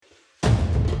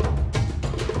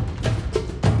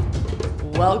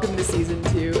Welcome to Season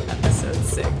 2, Episode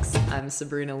 6. I'm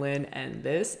Sabrina Lynn, and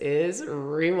this is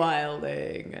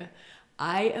Rewilding.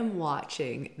 I am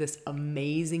watching this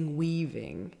amazing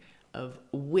weaving of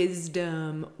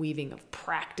wisdom, weaving of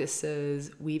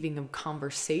practices, weaving of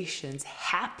conversations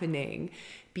happening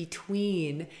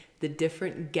between the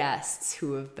different guests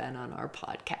who have been on our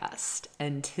podcast.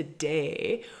 And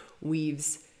today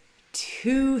weaves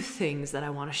two things that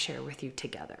I want to share with you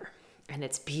together. And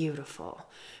it's beautiful.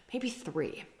 Maybe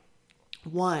three.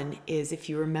 One is, if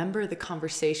you remember the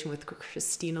conversation with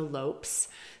Christina Lopes,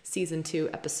 Season 2,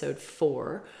 Episode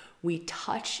 4, we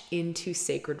touch into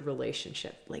sacred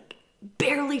relationship, like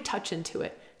barely touch into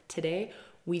it. Today,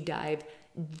 we dive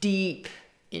deep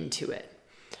into it.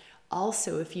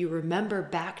 Also, if you remember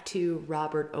back to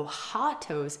Robert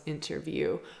Ohato's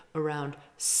interview around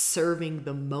serving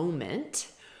the moment,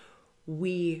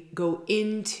 we go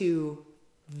into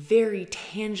very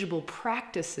tangible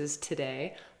practices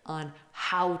today on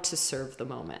how to serve the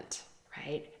moment,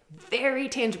 right? Very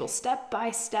tangible, step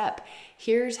by step.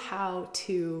 Here's how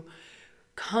to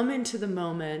come into the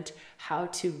moment, how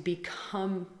to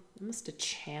become almost a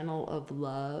channel of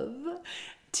love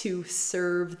to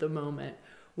serve the moment.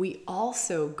 We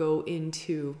also go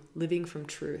into living from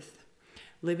truth,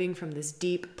 living from this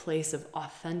deep place of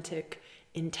authentic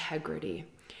integrity.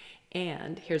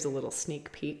 And here's a little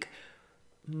sneak peek.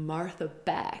 Martha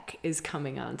Beck is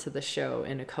coming on to the show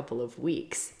in a couple of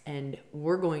weeks, and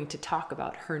we're going to talk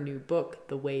about her new book,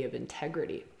 The Way of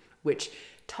Integrity, which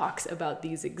talks about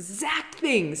these exact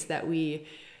things that we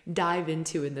dive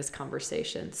into in this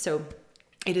conversation. So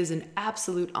it is an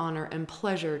absolute honor and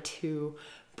pleasure to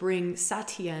bring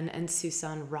Satyen and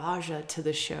Susan Raja to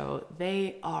the show.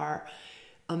 They are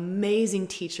amazing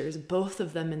teachers, both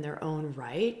of them in their own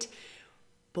right.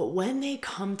 But when they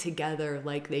come together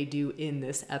like they do in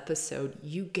this episode,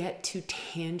 you get to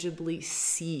tangibly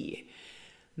see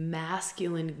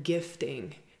masculine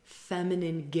gifting,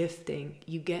 feminine gifting.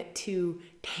 You get to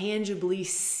tangibly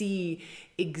see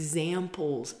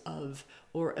examples of,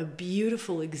 or a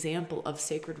beautiful example of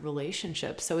sacred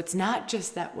relationships. So it's not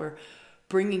just that we're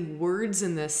bringing words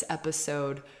in this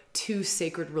episode to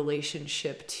sacred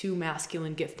relationship, to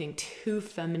masculine gifting, to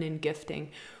feminine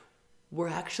gifting. We're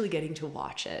actually getting to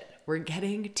watch it. We're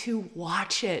getting to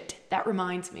watch it. That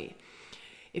reminds me,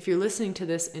 if you're listening to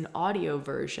this in audio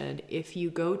version, if you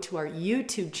go to our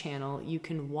YouTube channel, you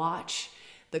can watch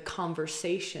the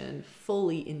conversation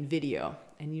fully in video.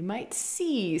 And you might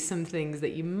see some things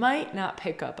that you might not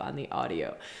pick up on the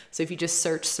audio. So if you just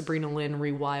search Sabrina Lynn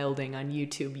Rewilding on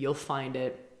YouTube, you'll find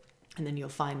it. And then you'll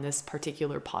find this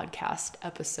particular podcast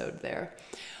episode there.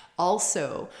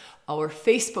 Also, our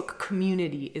Facebook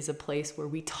community is a place where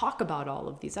we talk about all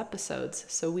of these episodes.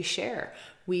 So we share,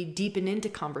 we deepen into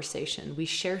conversation, we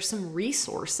share some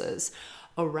resources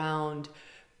around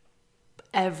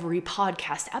every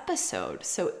podcast episode.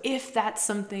 So if that's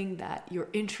something that you're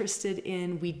interested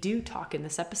in, we do talk in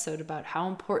this episode about how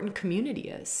important community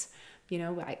is. You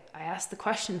know, I asked the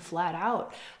question flat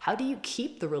out, how do you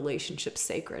keep the relationship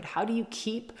sacred? How do you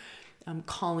keep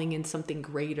calling in something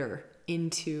greater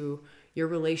into your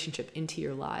relationship, into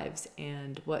your lives?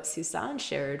 And what Susan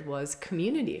shared was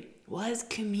community.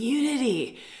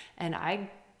 And I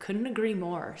couldn't agree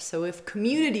more. So if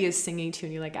community is singing to you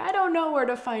and you're like, I don't know where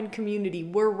to find community,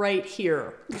 we're right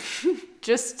here.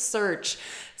 Just search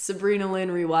Sabrina Lynn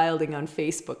Rewilding on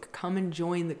Facebook. Come and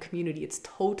join the community. It's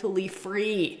totally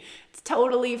free. It's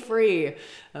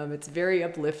very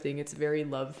uplifting. It's very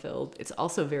love-filled. It's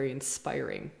also very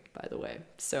inspiring, by the way.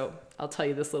 So I'll tell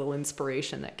you this little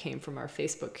inspiration that came from our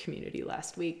Facebook community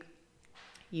last week.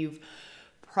 You've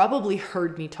probably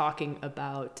heard me talking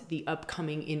about the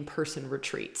upcoming in-person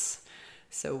retreats.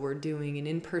 So we're doing an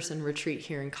in-person retreat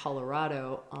here in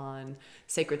Colorado on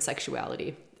sacred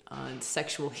sexuality, on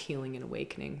sexual healing and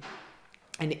awakening.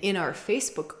 And in our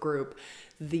Facebook group,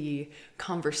 the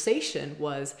conversation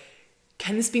was,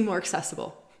 can this be more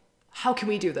accessible? How can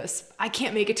we do this? I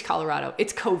can't make it to Colorado.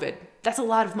 It's COVID. That's a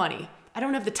lot of money. I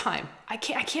don't have the time. I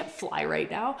can't fly right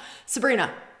now.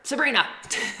 Sabrina.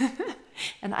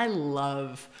 And I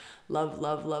love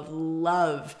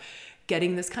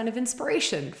getting this kind of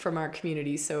inspiration from our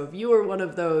community. So if you are one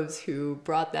of those who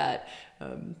brought that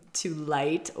to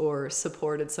light or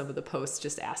supported some of the posts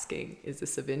just asking, is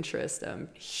this of interest?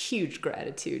 Huge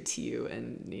gratitude to you,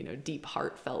 and deep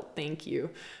heartfelt thank you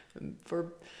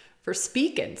for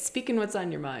speaking what's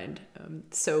on your mind.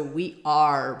 So we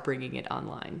are bringing it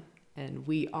online, and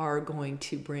we are going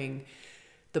to bring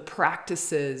the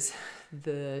practices,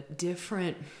 the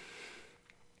different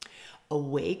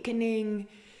awakening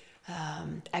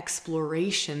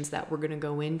explorations that we're going to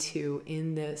go into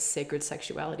in this sacred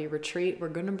sexuality retreat, we're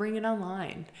going to bring it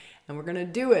online, and we're going to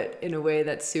do it in a way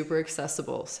that's super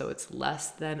accessible. So it's less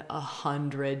than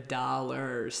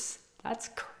 $100. That's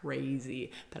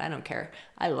crazy, but I don't care.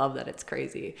 I love that it's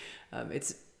crazy.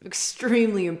 It's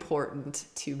extremely important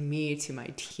to me, to my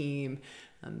team,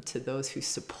 to those who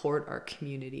support our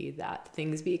community, that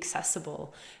things be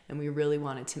accessible. And we really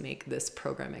wanted to make this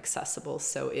program accessible.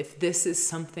 So if this is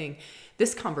something,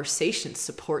 this conversation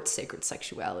supports sacred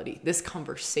sexuality. This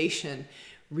conversation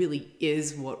really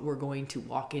is what we're going to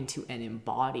walk into and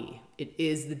embody. It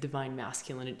is the divine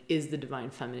masculine. It is the divine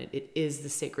feminine. It is the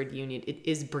sacred union. It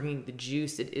is bringing the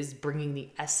juice. It is bringing the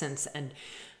essence and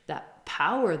that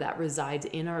power that resides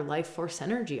in our life force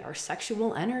energy, our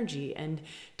sexual energy, and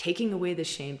taking away the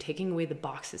shame, taking away the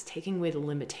boxes, taking away the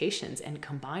limitations, and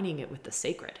combining it with the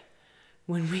sacred.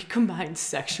 When we combine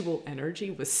sexual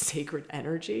energy with sacred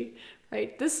energy,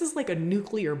 right? This is like a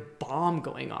nuclear bomb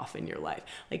going off in your life.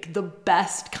 Like the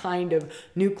best kind of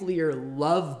nuclear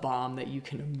love bomb that you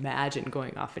can imagine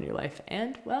going off in your life.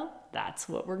 And well, that's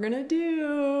what we're gonna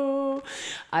do.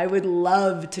 I would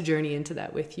love to journey into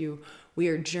that with you. We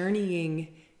are journeying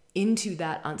into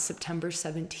that on September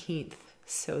 17th.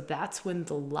 So that's when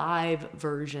the live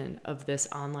version of this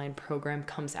online program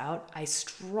comes out. I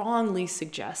strongly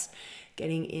suggest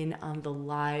getting in on the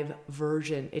live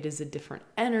version. It is a different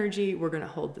energy. We're going to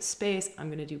hold the space. I'm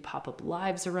going to do pop-up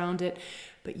lives around it,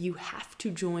 but you have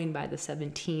to join by the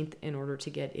 17th in order to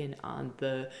get in on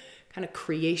the kind of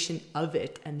creation of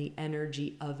it and the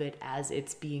energy of it as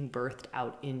it's being birthed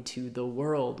out into the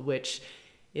world, which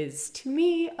is to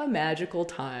me a magical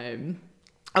time.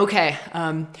 Okay,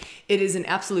 it is an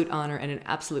absolute honor and an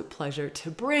absolute pleasure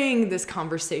to bring this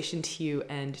conversation to you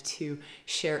and to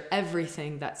share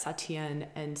everything that Satyen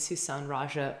and Susan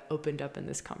Raja opened up in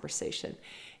this conversation.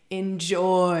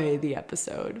 Enjoy the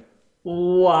episode.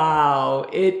 Wow,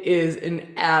 it is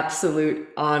an absolute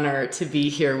honor to be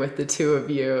here with the two of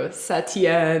you.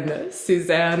 Satyen,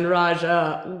 Susan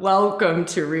Raja, welcome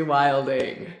to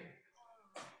Rewilding.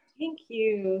 Thank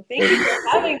you. Thank you for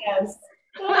having us.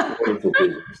 Wonderful.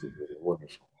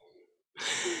 Wonderful.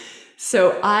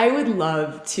 So I would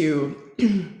love to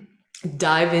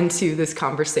dive into this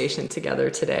conversation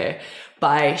together today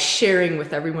by sharing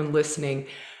with everyone listening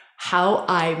how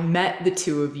I met the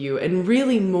two of you, and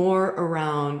really more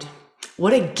around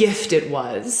what a gift it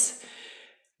was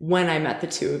when I met the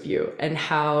two of you, and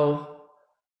how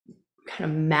kind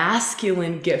of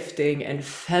masculine gifting and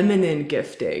feminine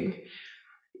gifting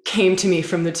came to me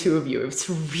from the two of you. It's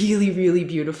really, really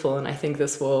beautiful. And I think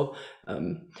this will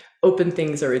open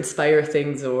things or inspire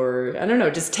things, or I don't know,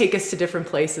 just take us to different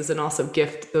places and also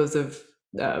gift those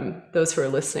who are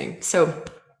listening. So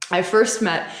I first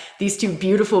met these two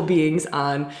beautiful beings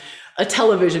on a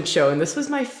television show, and this was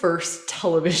my first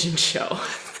television show.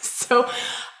 So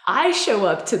I show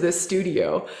up to this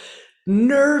studio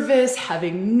nervous,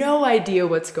 having no idea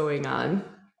what's going on.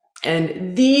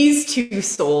 And these two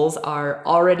souls are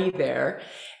already there.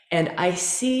 And I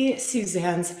see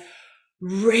Suzanne's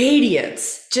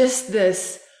radiance, just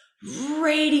this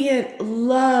radiant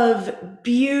love,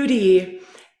 beauty.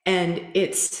 And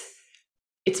it's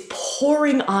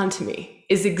pouring onto me,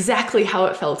 is exactly how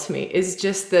it felt to me, is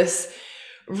just this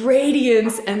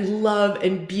radiance and love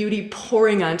and beauty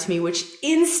pouring onto me, which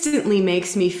instantly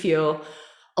makes me feel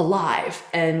alive,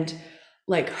 and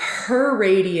like her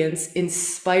radiance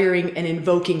inspiring and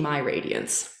invoking my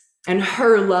radiance, and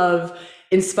her love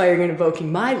inspiring and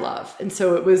invoking my love. And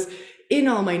so it was, in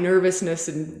all my nervousness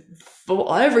and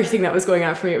everything that was going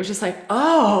on for me, it was just like,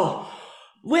 oh,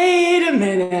 wait a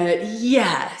minute.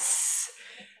 Yes,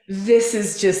 this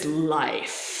is just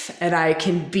life, and I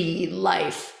can be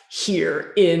life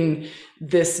here in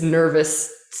this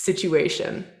nervous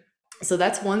situation. So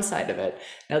that's one side of it.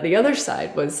 Now, the other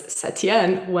side was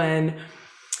Satyen. When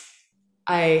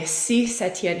I see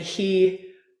Satyen,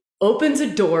 he opens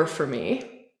a door for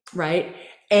me, right?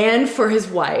 And for his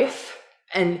wife,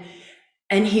 and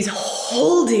he's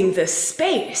holding this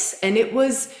space. And it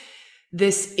was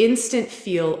this instant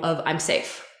feel of, I'm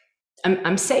safe.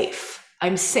 I'm safe.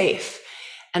 I'm safe.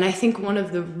 And I think one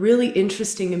of the really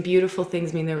interesting and beautiful things,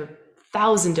 I mean, there are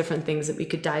 1,000 different things that we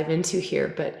could dive into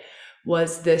here, but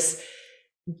was this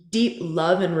deep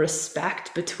love and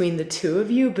respect between the two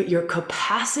of you, but your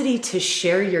capacity to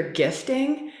share your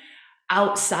gifting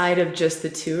outside of just the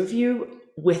two of you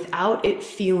without it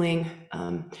feeling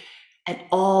at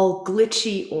all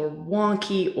glitchy or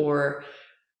wonky. Or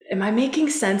am I making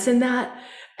sense in that?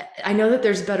 I know that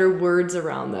there's better words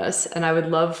around this, and I would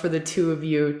love for the two of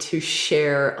you to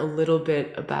share a little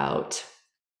bit about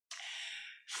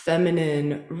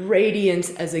feminine radiance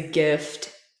as a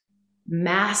gift,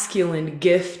 masculine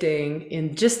gifting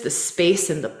in just the space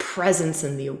and the presence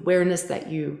and the awareness that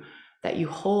you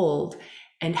hold,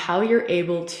 and how you're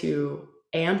able to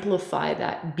amplify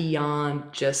that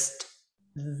beyond just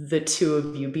the two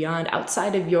of you, beyond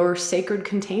outside of your sacred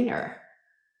container.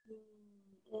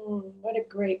 What a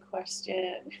great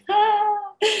question.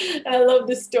 I love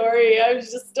the story. I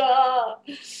was just,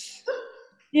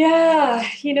 yeah,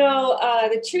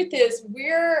 the truth is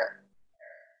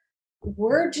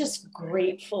we're just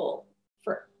grateful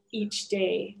for each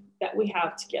day that we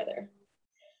have together.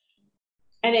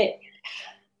 And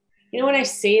when I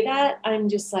say that, I'm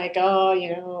just like,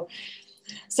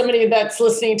 somebody that's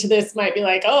listening to this might be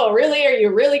like, oh, really? Are you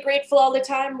really grateful all the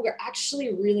time? We're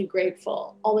actually really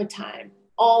grateful all the time.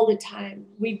 All the time.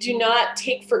 We do not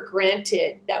take for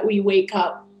granted that we wake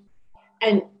up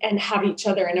and have each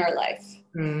other in our life.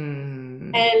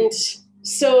 And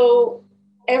so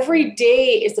every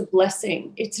day is a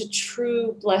blessing. It's a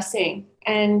true blessing.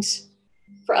 And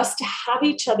for us to have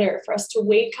each other, for us to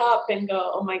wake up and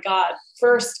go, oh my God,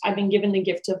 first, I've been given the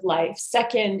gift of life.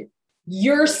 Second,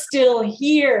 you're still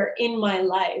here in my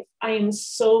life. I am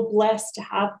so blessed to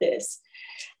have this.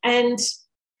 And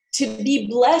to be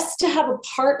blessed to have a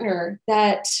partner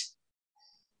that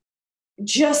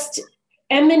just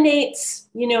emanates,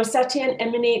 Satyan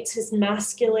emanates his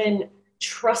masculine,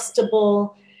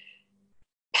 trustable,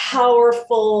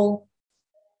 powerful,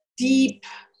 deep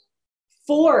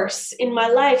force in my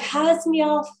life, has me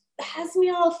all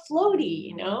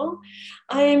floaty,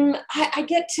 I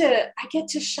get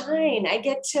to shine. I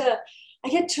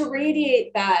get to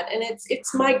radiate that. And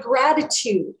it's my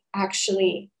gratitude,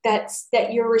 actually, that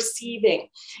you're receiving.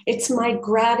 It's my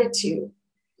gratitude.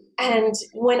 And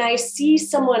when I see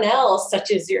someone else,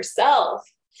 such as yourself,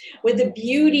 with a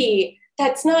beauty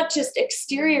that's not just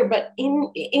exterior, but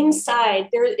inside,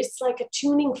 it's like a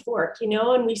tuning fork,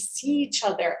 and we see each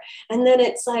other. And then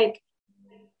it's like,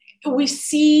 we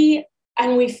see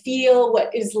and we feel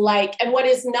what is like, and what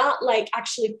is not like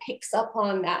actually picks up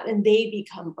on that, and they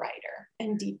become brighter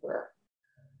and deeper.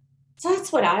 So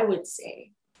that's what I would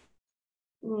say.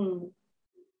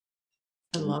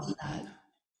 I love that.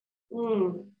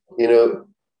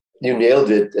 You nailed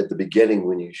it at the beginning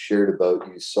when you shared about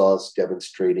you saw us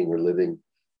demonstrating or living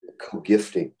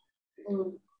co-gifting.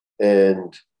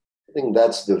 And I think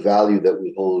that's the value that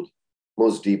we hold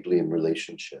most deeply in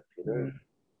relationship.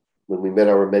 When we met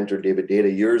our mentor, David Data,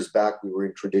 years back, we were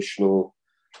in traditional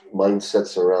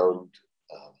mindsets around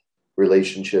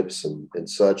relationships and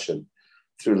such. And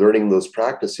through learning those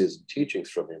practices and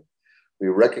teachings from him, we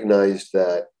recognized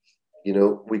that,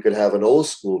 we could have an old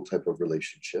school type of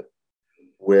relationship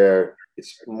where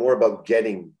it's more about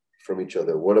getting from each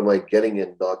other. What am I getting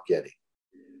and not getting?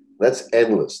 That's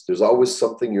endless. There's always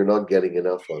something you're not getting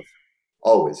enough of.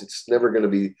 Always. It's never going to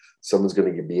be someone's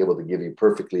going to be able to give you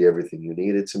perfectly everything you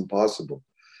need. It's impossible.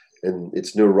 And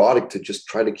it's neurotic to just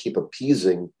try to keep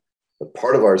appeasing a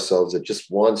part of ourselves that just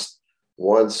wants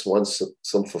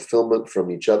some fulfillment from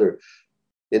each other.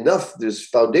 Enough, there's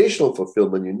foundational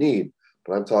fulfillment you need,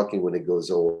 but I'm talking when it goes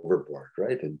overboard,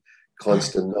 right? And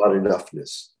constant not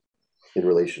enoughness in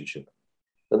relationship.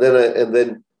 And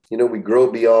then we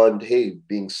grow beyond, hey,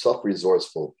 being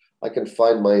self-resourceful. I can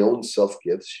find my own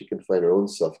self-gifts. She can find her own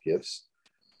self-gifts.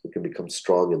 We can become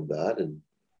strong in that. And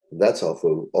that's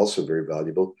also very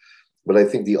valuable. But I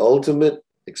think the ultimate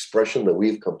expression that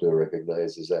we've come to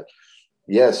recognize is that,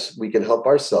 yes, we can help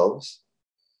ourselves,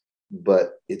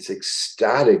 but it's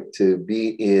ecstatic to be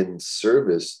in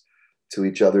service to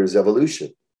each other's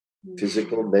evolution.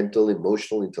 Physical, mental,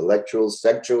 emotional, intellectual,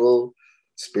 sexual,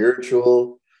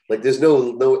 spiritual. Like there's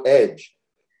no edge.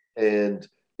 And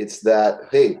it's that,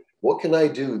 hey, what can I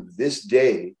do this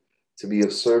day to be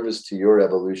of service to your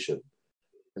evolution?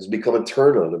 It's become a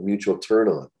turn on, a mutual turn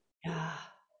on. Yeah.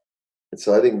 And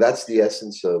so I think that's the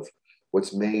essence of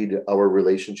what's made our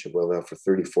relationship, well now for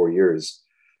 34 years,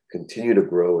 continue to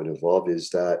grow and evolve, is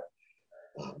that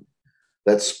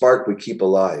that spark we keep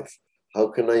alive. How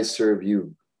can I serve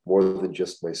you more than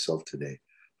just myself today?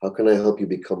 How can I help you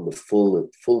become the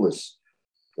fullness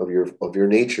of your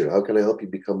nature? How can I help you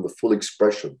become the full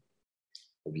expression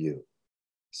of you?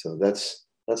 So that's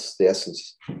the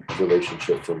essence of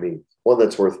relationship for me. One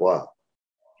that's worthwhile.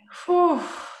 Whew,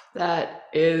 that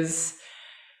is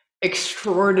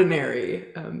extraordinary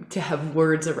to have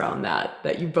words around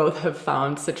that you both have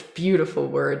found such beautiful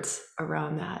words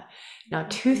around that. Now,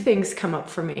 two things come up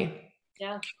for me.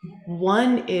 Yeah.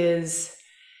 One is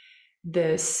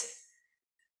this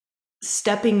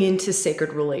stepping into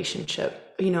sacred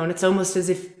relationship, and it's almost as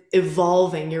if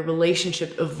evolving, your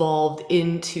relationship evolved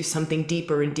into something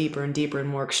deeper and deeper and deeper and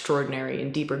more extraordinary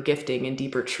and deeper gifting and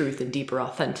deeper truth and deeper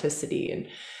authenticity.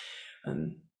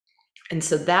 And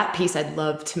so that piece, I'd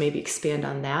love to maybe expand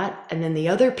on that. And then the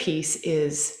other piece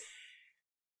is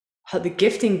how the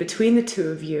gifting between the two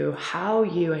of you, how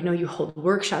you, I know you hold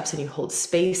workshops and you hold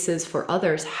spaces for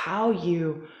others, how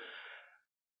you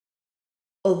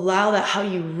allow that, how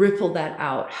you ripple that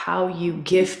out, how you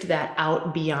gift that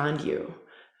out beyond you.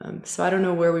 So I don't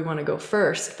know where we want to go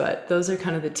first, but those are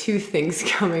kind of the two things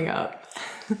coming up.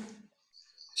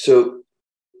 So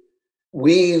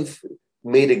we've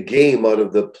made a game out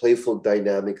of the playful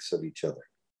dynamics of each other.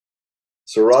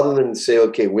 So rather than say,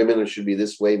 okay, women should be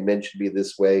this way, men should be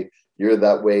this way, you're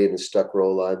that way in a stuck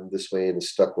role, I'm this way in a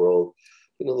stuck role.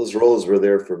 You know, those roles were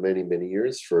there for many, many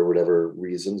years for whatever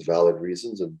reasons, valid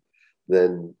reasons. And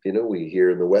then, you know, we here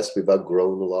in the West, we've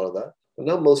outgrown a lot of that, but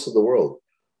not most of the world.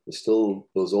 There's still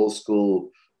those old school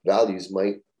values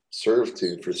might serve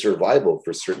for survival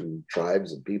for certain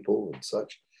tribes and people and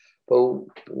such. But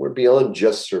we're beyond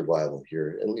just survival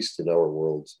here, at least in our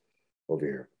worlds over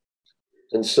here.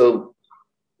 And so,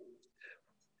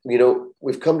 you know,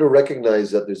 we've come to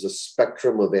recognize that there's a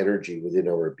spectrum of energy within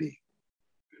our being.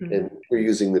 Mm-hmm. And we're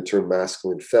using the term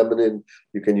masculine, feminine.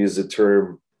 You can use the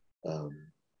term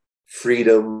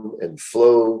freedom and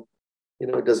flow. You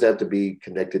know, it doesn't have to be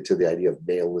connected to the idea of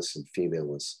maleness and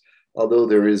femaleness, although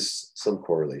there is some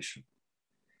correlation.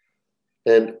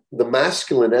 And the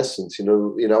masculine essence, you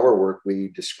know, in our work,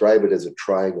 we describe it as a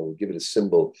triangle. We give it a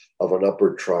symbol of an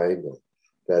upward triangle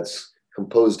that's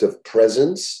composed of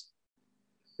presence,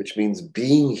 which means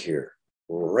being here,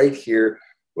 right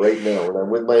now. When I'm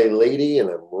with my lady and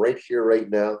I'm right here, right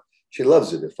now, she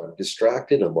loves it. If I'm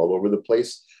distracted, I'm all over the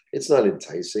place. It's not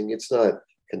enticing. It's not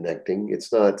connecting.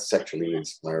 It's not sexually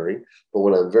inspiring. But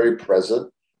when I'm very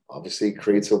present, obviously it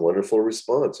creates a wonderful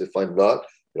response. If I'm not,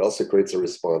 it also creates a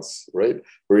response, right?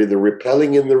 We're either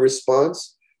repelling in the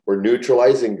response, we're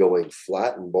neutralizing, going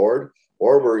flat and bored,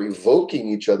 or we're evoking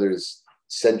each other's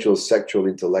sensual, sexual,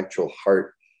 intellectual,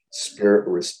 heart, spirit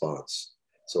response.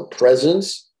 So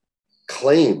presence,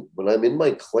 claim. When I'm in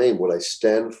my claim, what I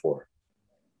stand for,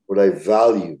 what I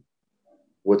value,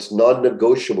 what's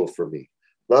non-negotiable for me,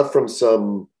 not from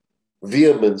some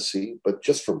vehemency, but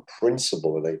just from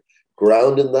principle. And I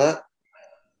ground in that.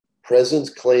 Presence,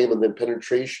 claim, and then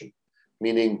penetration.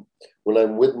 Meaning when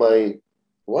I'm with my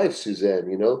wife, Suzanne,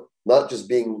 you know, not just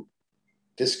being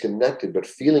disconnected, but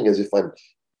feeling as if I'm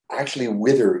actually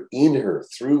with her, in her,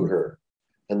 through her,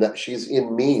 and that she's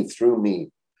in me, through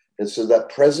me. And so that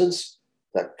presence,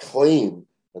 that claim,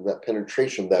 and that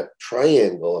penetration, that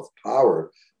triangle of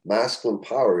power, masculine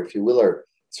power, if you will, are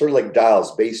sort of like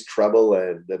dials, bass, treble,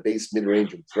 and the bass,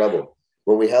 mid-range, and treble.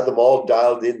 When we have them all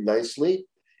dialed in nicely,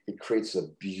 it creates a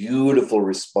beautiful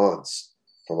response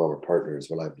from our partners,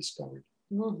 what I've discovered.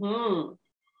 Mm-hmm.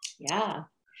 Yeah.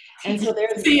 And so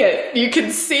there's... You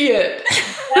can see it.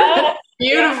 Yeah.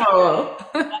 Beautiful.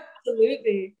 Yeah.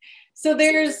 Absolutely. So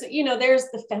there's, you know, there's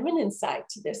the feminine side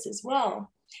to this as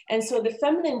well. And so the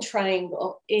feminine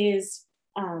triangle is,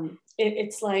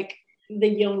 it's like the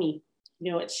yoni.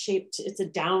 You know, it's shaped, it's a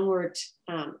downward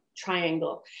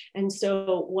triangle. And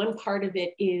so one part of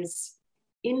it is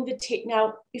invitate.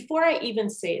 Now, before I even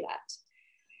say that,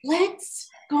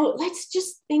 let's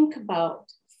just think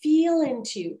about, feel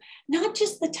into, not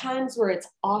just the times where it's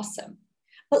awesome,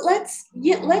 but let's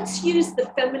use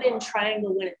the feminine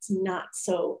triangle when it's not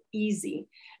so easy,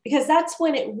 because that's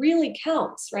when it really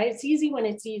counts, right? It's easy when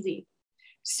it's easy.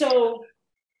 So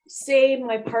say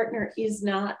my partner is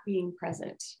not being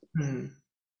present. Mm-hmm.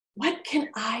 What can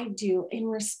I do in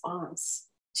response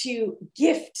to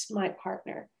gift my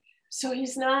partner so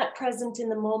he's not present in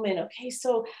the moment? Okay,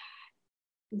 so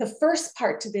the first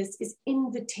part to this is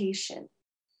invitation.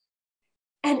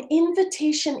 And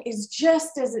invitation is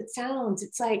just as it sounds.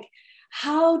 It's like,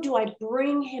 how do I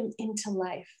bring him into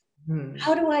life?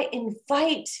 How do I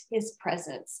invite his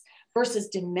presence versus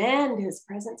demand his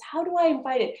presence? How do I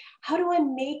invite it? How do I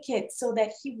make it so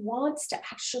that he wants to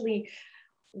actually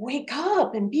wake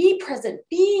up and be present,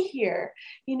 be here,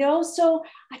 you know? So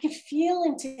I could feel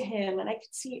into him and I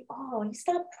could see, oh, he's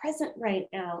not present right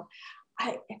now.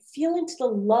 I feel into the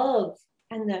love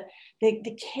and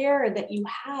the care that you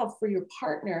have for your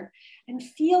partner, and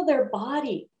feel their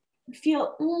body and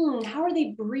feel, how are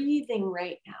they breathing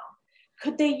right now?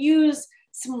 Could they use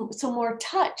some more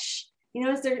touch? You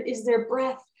know, is their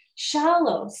breath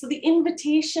shallow? So the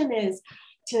invitation is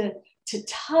to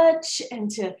touch and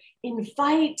to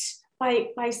invite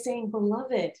by saying,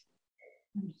 beloved,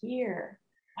 I'm here.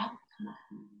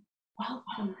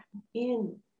 Welcome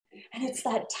in. And it's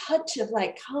that touch of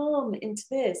like, come into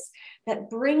this that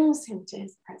brings him to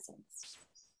his presence.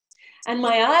 And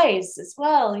my eyes as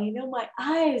well, you know, my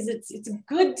eyes, it's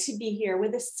good to be here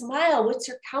with a smile. What's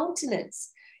your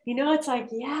countenance? You know, it's like,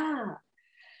 yeah.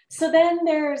 So then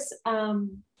there's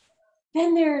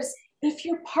if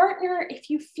your partner, if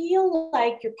you feel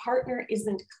like your partner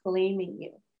isn't claiming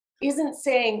you, isn't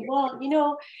saying, well, you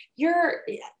know,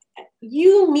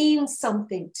 you mean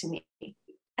something to me.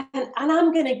 And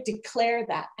I'm going to declare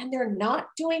that. And they're not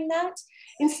doing that.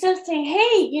 Instead of saying,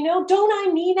 hey, you know, don't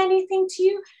I mean anything to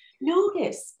you?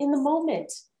 Notice in the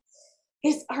moment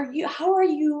how are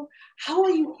you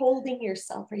holding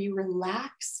yourself? Are you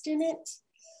relaxed in it?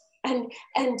 And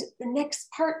the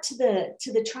next part to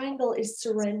the triangle is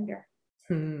surrender.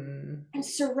 And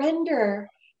surrender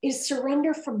is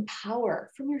surrender from power,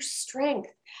 from your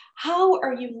strength. How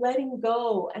are you letting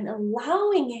go and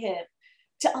allowing him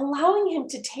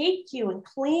to take you and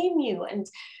claim you and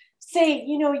say,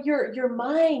 you know, you're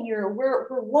mine,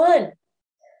 we're one.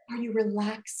 Are you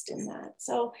relaxed in that?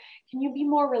 So can you be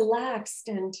more relaxed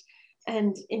and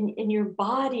in your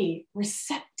body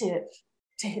receptive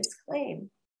to his claim?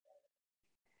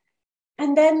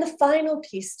 And then the final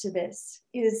piece to this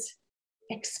is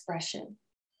expression.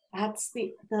 That's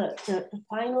the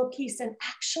final piece. And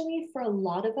actually, for a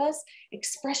lot of us,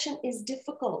 expression is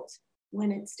difficult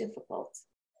when it's difficult.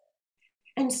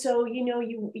 And so, you know,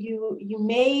 you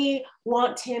may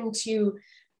want him to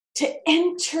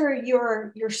enter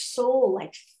your soul,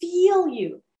 like feel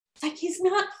you. It's like he's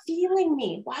not feeling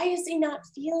me. Why is he not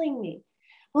feeling me?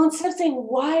 Well, instead of saying,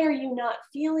 why are you not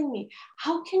feeling me?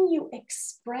 How can you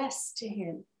express to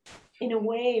him in a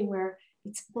way where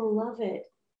it's beloved?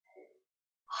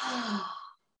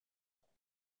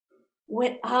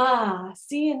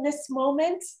 See, in this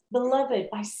moment, beloved,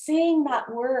 by saying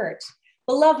that word,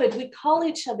 beloved, we call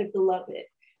each other beloved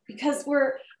because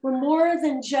we're more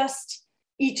than just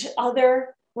each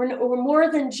other. We're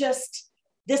more than just,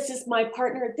 this is my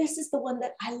partner. This is the one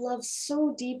that I love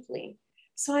so deeply.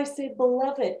 So I say,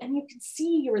 beloved, and you can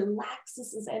see he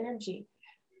relaxes his energy.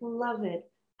 Beloved,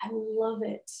 I love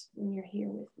it when you're here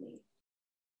with me.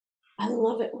 I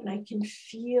love it when I can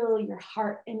feel your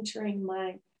heart entering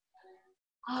mine.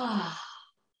 And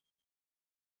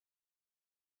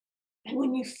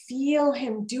when you feel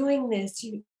him doing this,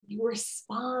 you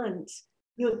respond.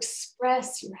 You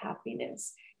express your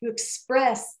happiness. You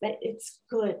express that it's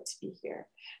good to be here.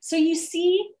 So you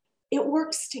see, it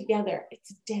works together.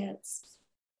 It's a dance.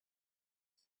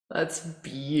 That's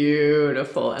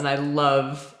beautiful. And I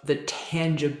love the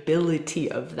tangibility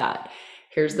of that.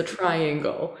 Here's the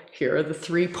triangle. Here are the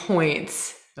 3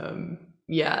 points.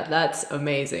 Yeah, that's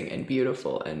amazing and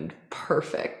beautiful and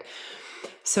perfect.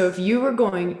 So if you were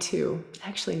going to,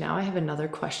 actually now I have another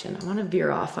question. I want to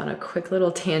veer off on a quick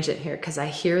little tangent here because I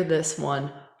hear this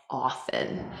one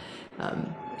often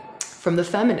from the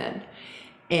feminine.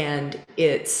 And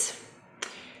it's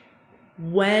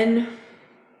when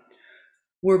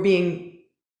we're being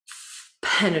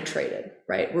penetrated,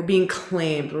 right? We're being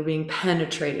claimed, we're being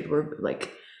penetrated. We're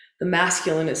like, the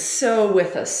masculine is so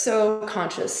with us, so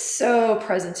conscious, so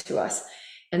present to us.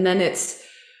 And then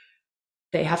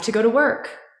they have to go to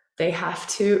work. They have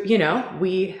to, you know,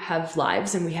 we have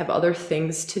lives and we have other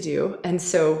things to do. And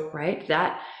so, right,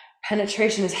 that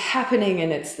penetration is happening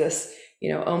and it's this,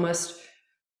 you know, almost,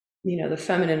 you know, the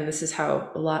feminine, and this is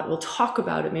how a lot we'll talk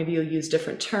about it. Maybe you'll use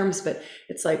different terms, but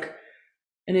it's like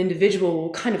an individual will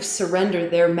kind of surrender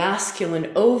their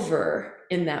masculine over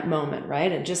in that moment,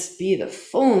 right? And just be the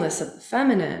fullness of the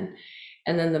feminine.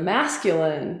 And then the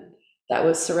masculine that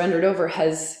was surrendered over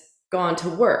has gone to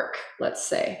work, let's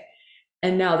say.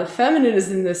 And now the feminine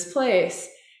is in this place,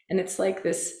 and it's like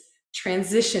this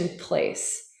transition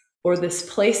place or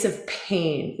this place of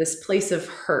pain, this place of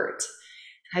hurt.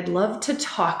 I'd love to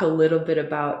talk a little bit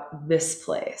about this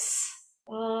place.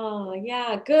 Oh,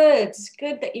 yeah, good. It's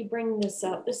good that you bring this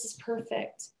up. This is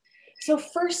perfect. So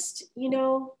first, you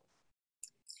know,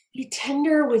 be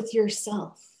tender with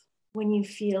yourself when you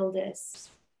feel this.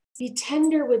 Be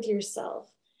tender with yourself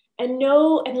and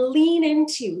know and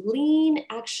lean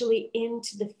actually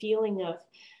into the feeling of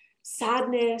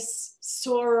sadness,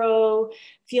 sorrow,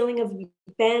 feeling of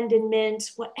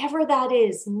abandonment, whatever that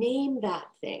is, name that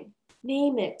thing,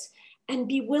 name it. And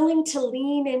be willing to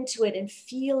lean into it and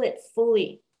feel it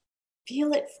fully.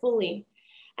 Feel it fully.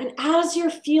 And as you're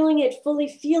feeling it fully,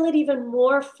 feel it even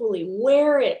more fully.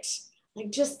 Wear it,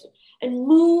 like just, and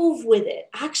move with it.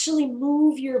 Actually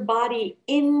move your body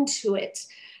into it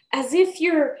as if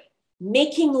you're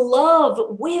making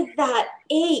love with that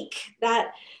ache,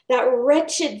 that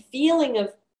wretched feeling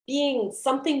of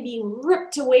something being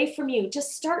ripped away from you,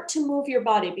 just start to move your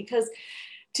body, because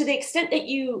to the extent that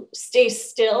you stay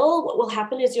still, what will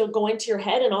happen is you'll go into your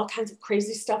head and all kinds of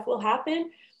crazy stuff will happen.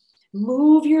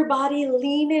 Move your body,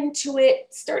 lean into it,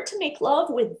 start to make love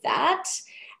with that.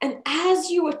 And as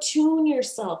you attune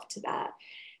yourself to that,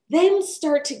 then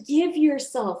start to give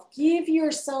yourself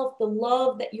the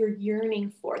love that you're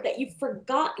yearning for, that you've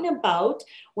forgotten about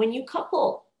when you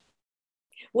couple.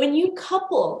 When you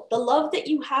couple, the love that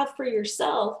you have for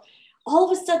yourself, all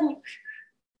of a sudden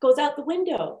goes out the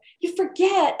window. You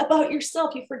forget about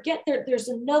yourself. You forget there's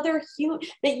another human,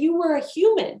 that you were a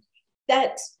human,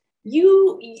 that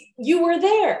you were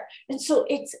there. And so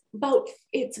it's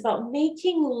about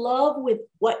making love with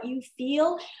what you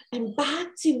feel, and back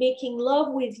to making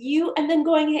love with you, and then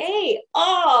going, hey,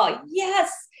 oh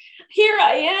yes, here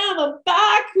I am, I'm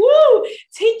back. Woo!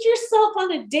 Take yourself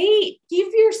on a date.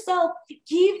 Give yourself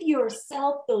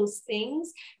those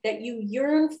things that you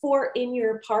yearn for in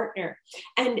your partner.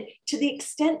 And to the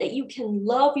extent that you can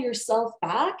love yourself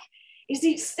back is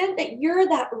the extent that you're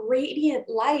that radiant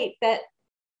light that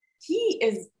he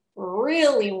is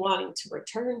really wanting to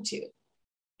return to,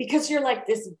 because you're like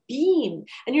this beam,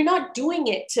 and you're not doing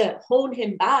it to hone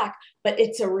him back, but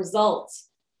it's a result.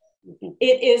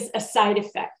 It is a side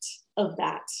effect of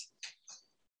that.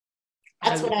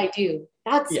 That's what I do.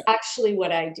 That's actually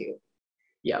what I do.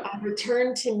 Yeah. I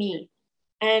return to me.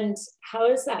 And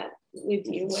how is that with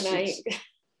you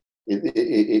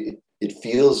it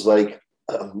feels like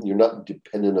you're not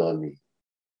dependent on me.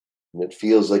 And it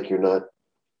feels like you're not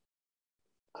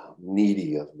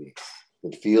needy of me.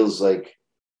 It feels like,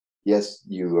 yes,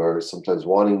 you are sometimes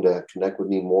wanting to connect with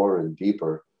me more and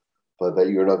deeper, but that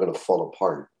you're not going to fall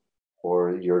apart,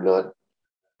 or you're not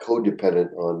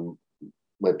codependent on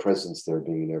my presence there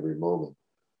being in every moment.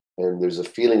 And there's a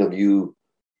feeling of you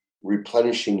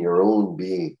replenishing your own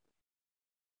being.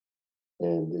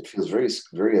 And it feels very,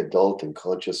 very adult and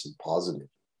conscious and positive.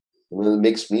 And then it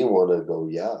makes me want to go,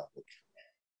 yeah,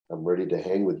 I'm ready to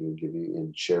hang with you and give you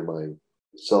and share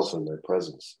myself and my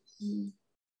presence.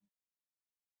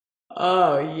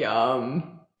 Oh,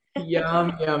 yum.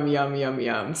 Yum, yum, yum, yum,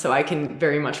 yum. So I can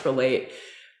very much relate.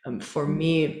 For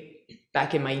me,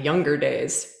 back in my younger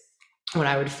days, when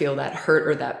I would feel that hurt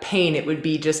or that pain, it would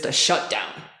be just a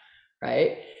shutdown,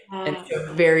 right? And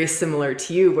so very similar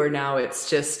to you, where now it's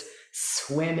just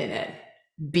swim in it,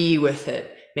 be with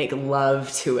it, make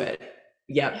love to it.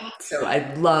 Yep. So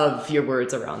I love your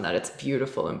words around that. It's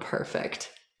beautiful and perfect.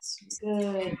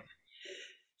 Good.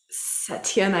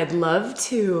 Satyen, I'd love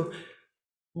to,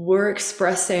 we're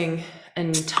expressing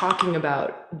and talking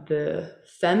about the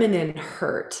feminine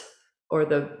hurt or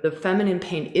the feminine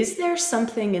pain. Is there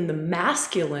something in the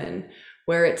masculine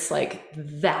where it's like,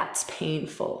 that's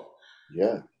painful?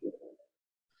 Yeah.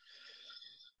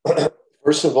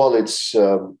 First of all, it's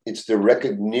the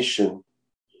recognition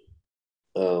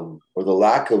or the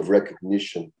lack of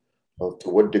recognition of to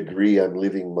what degree I'm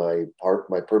living my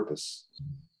purpose,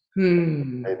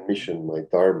 my mission, my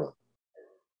dharma,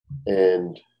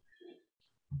 and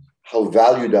how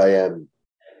valued I am.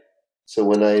 So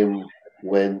when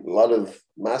a lot of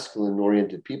masculine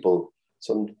oriented people,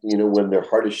 when their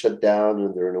heart is shut down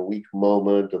and they're in a weak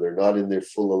moment or they're not in their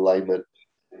full alignment,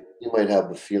 you might have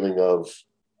the feeling of,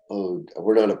 oh,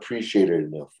 we're not appreciated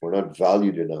enough. We're not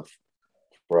valued enough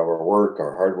for our work,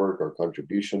 our hard work, our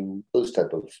contribution, those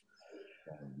type of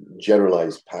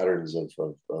generalized patterns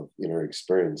of inner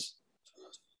experience.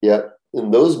 Yet in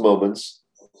those moments,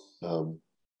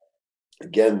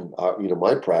 again,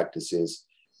 my practice is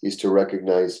to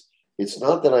recognize it's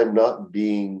not that I'm not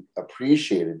being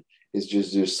appreciated. It's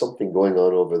just there's something going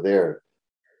on over there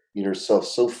in herself,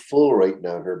 so full right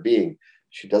now in her being.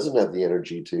 She doesn't have the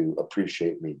energy to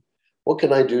appreciate me. What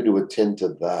can I do to attend to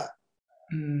that?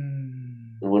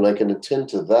 And when I can attend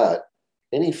to that,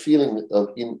 any feeling of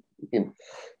in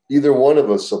either one of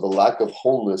us of a lack of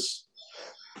wholeness,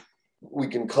 we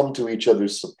can come to each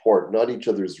other's support, not each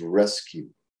other's rescue.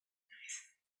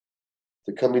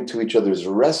 To come into each other's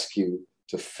rescue,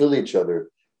 to fill each other,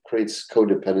 creates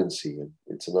codependency, and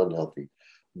it's an unhealthy.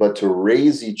 But to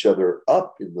raise each other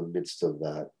up in the midst of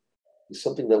that is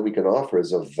something that we can offer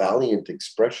as a valiant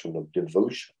expression of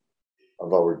devotion,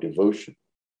 of our devotion.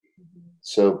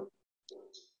 So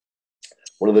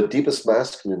one of the deepest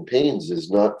masculine pains is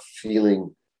not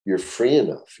feeling you're free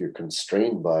enough. You're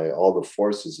constrained by all the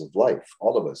forces of life,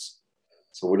 all of us.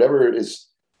 So whatever is,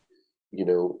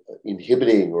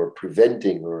 inhibiting or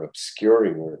preventing or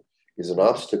obscuring or is an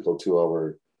obstacle to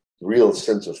our real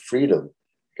sense of freedom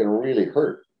can really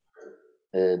hurt.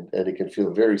 And it can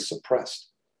feel very suppressed.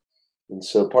 And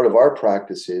so part of our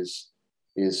practice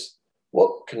is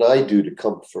what can I do to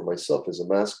comfort myself as a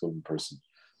masculine person?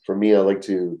 For me, I like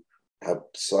to have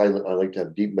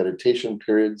deep meditation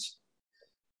periods.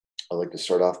 I like to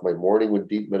start off my morning with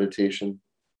deep meditation.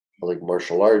 I like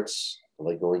martial arts. I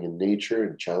like going in nature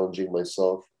and challenging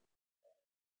myself.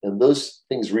 And those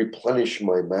things replenish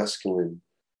my masculine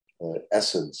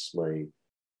essence, my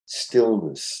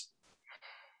stillness,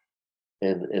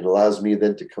 and it allows me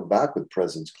then to come back with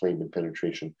presence, claim, and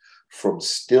penetration from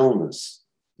stillness,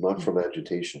 not from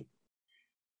agitation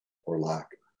or lack.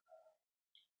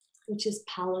 Which is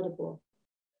palatable,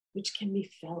 which can be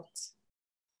felt,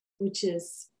 which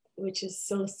is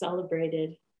so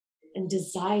celebrated and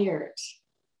desired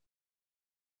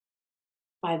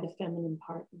by the feminine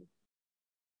partner.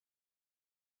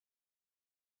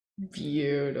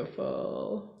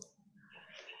 Beautiful.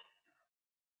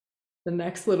 The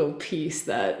next little piece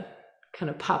that kind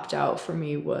of popped out for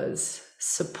me was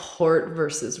support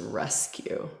versus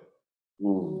rescue.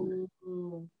 Mm.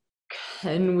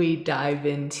 Can we dive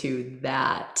into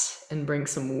that and bring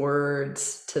some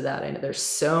words to that? I know there's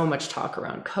so much talk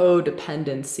around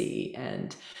codependency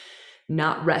and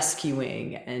not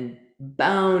rescuing and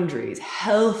boundaries,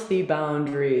 healthy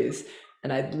boundaries.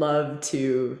 And I'd love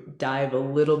to dive a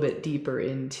little bit deeper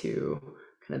into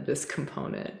kind of this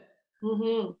component.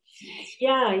 Mm-hmm.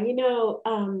 Yeah,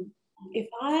 if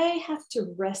I have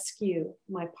to rescue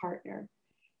my partner,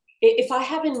 if I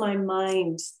have in my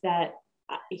mind that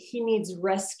he needs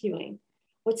rescuing,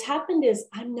 what's happened is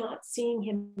I'm not seeing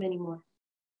him anymore.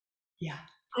 Yeah.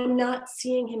 I'm not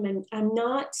seeing him, and I'm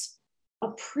not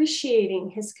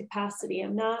appreciating his capacity.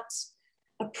 I'm not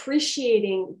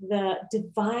appreciating the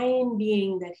divine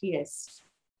being that he is.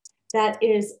 That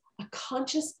is a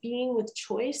conscious being with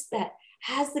choice that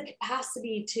has the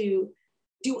capacity to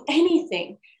do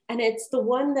anything. And it's the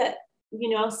one that,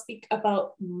 I'll speak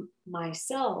about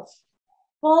myself.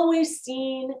 I've always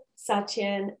seen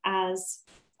Satyen as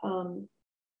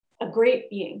a great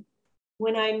being.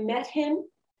 When I met him,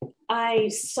 I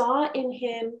saw in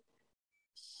him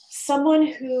someone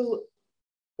who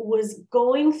was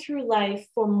going through life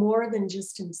for more than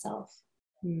just himself.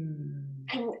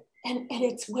 And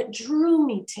it's what drew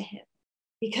me to him,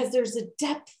 because there's a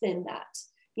depth in that.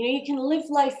 You can live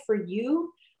life for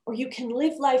you, or you can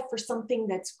live life for something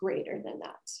that's greater than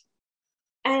that.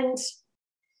 And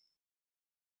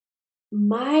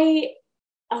my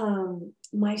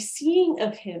seeing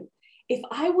of him, if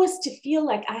I was to feel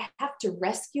like I have to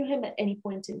rescue him at any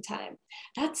point in time,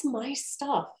 that's my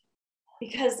stuff.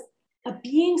 Because a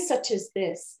being such as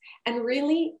this, and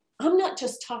really, I'm not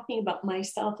just talking about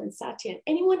myself and Satyen.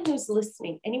 Anyone who's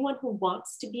listening, anyone who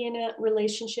wants to be in a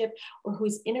relationship or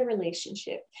who's in a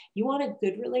relationship, you want a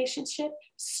good relationship,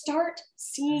 start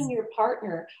seeing your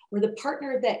partner or the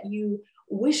partner that you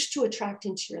wish to attract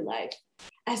into your life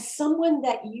as someone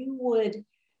that you would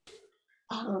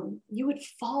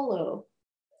follow,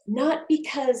 not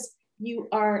because you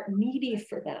are needy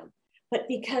for them, but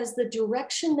because the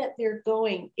direction that they're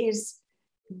going is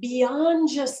beyond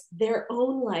just their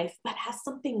own life, but has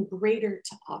something greater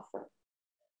to offer.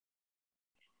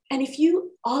 And if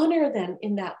you honor them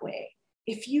in that way,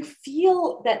 if you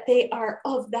feel that they are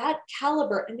of that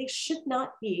caliber, and they should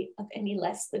not be of any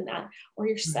less than that, or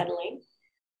you're settling.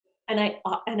 And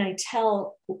I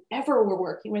tell whoever we're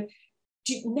working with,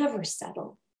 do never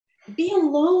settle. Be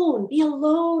alone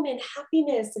in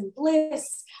happiness and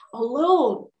bliss,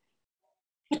 alone,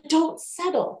 but don't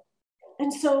settle.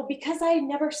 And so because I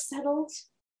never settled,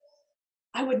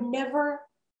 I would never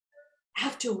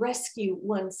have to rescue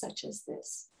one such as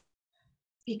this.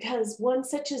 Because one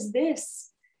such as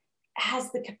this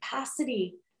has the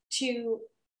capacity to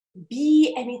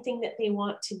be anything that they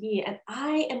want to be. And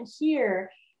I am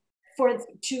here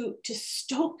to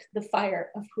stoke the fire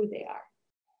of who they are.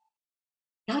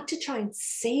 Not to try and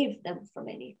save them from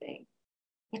anything,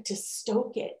 but to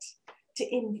stoke it,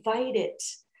 to invite it,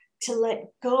 to let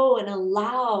go and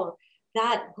allow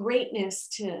that greatness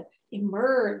to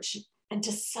emerge, and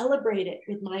to celebrate it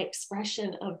with my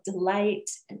expression of delight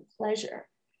and pleasure.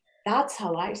 That's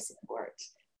how I support.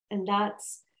 And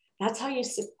that's how you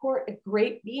support a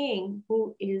great being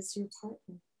who is your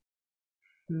partner.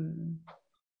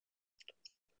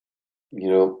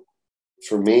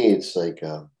 For me, it's like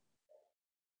to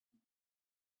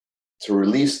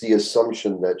release the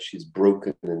assumption that she's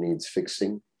broken and needs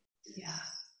fixing. Yeah.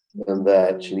 And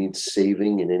that she needs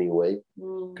saving in any way,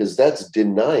 because that's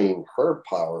denying her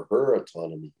power, her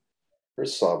autonomy, her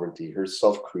sovereignty, her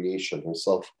self-creation, her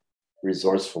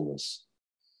self-resourcefulness.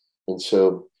 And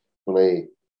so when I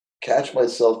catch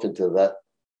myself into that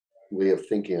way of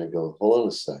thinking, I go, hold on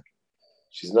a sec.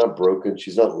 She's not broken.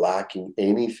 She's not lacking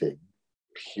anything.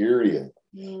 period.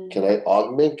 Can I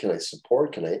augment? Can I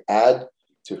support? Can I add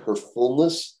to her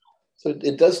fullness? So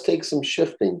it does take some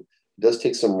shifting. It does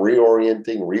take some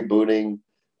reorienting, rebooting,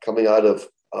 coming out of,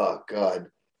 oh God,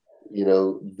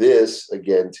 this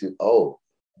again to, oh,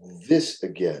 this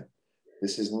again.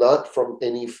 This is not from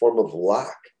any form of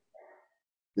lack.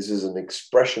 This is an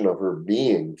expression of her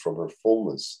being from her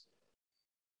fullness.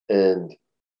 And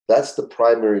that's the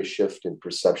primary shift in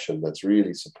perception that's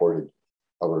really supported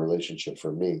our relationship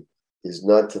for me, is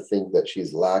not to think that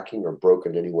she's lacking or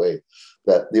broken in any way.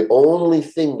 That the only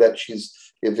thing that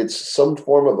if it's some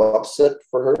form of upset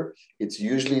for her, it's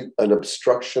usually an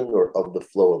obstruction or of the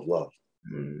flow of love.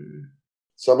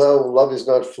 Somehow love is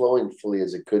not flowing fully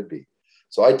as it could be.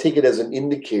 So I take it as an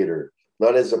indicator,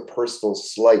 not as a personal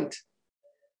slight,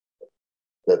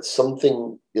 that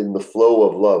something in the flow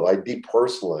of love, I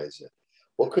depersonalize it.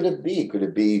 What could it be? Could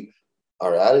it be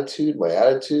our attitude, my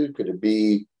attitude? Could it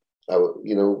be,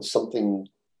 something,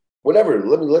 whatever?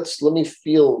 Let me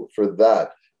feel for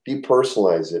that,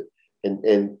 depersonalize it,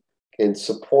 and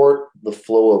support the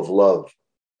flow of love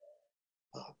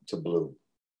to bloom.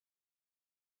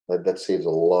 That saves a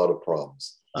lot of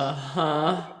problems.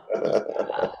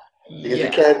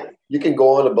 Because you can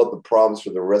go on about the problems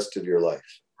for the rest of your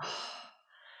life.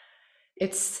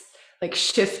 It's like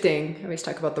shifting. I always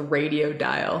talk about the radio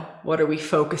dial. What are we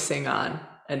focusing on?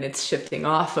 And it's shifting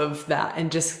off of that,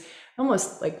 and just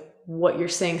almost like what you're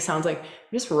saying sounds like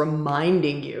just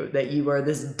reminding you that you are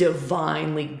this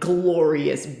divinely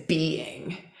glorious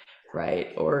being, right?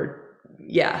 Or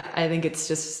yeah, I think it's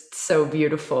just so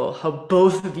beautiful how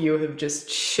both of you have just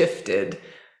shifted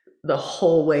the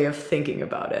whole way of thinking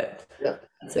about it. Yeah.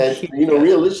 And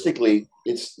realistically,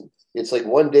 it's like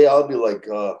one day I'll be like,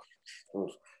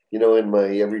 in my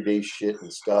everyday shit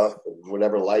and stuff and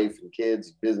whatever, life and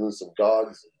kids, business and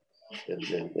dogs and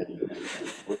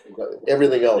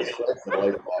everything else, right?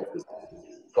 Life,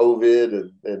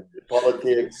 COVID and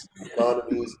politics,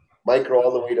 economies, micro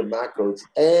all the way to macro. It's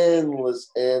endless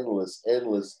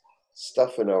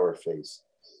stuff in our face.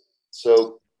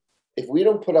 So if we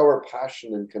don't put our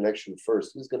passion and connection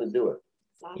first, who's going to do it?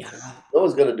 Yeah. No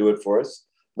one's going to do it for us.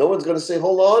 No one's going to say,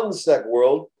 hold on a sec,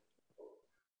 world.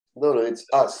 No, it's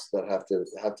us that have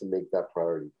to make that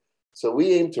priority. So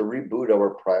we aim to reboot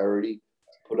our priority,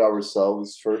 put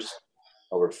ourselves first,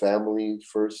 our family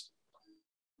first,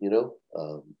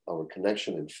 our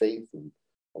connection and faith and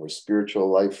our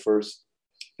spiritual life first,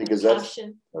 because that's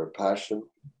our passion.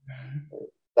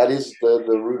 That is the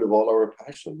root of all our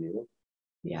passion,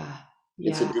 Yeah.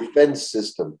 It's a defense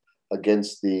system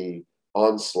against the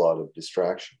onslaught of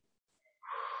distraction.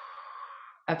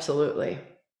 Absolutely.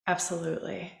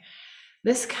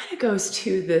 This kind of goes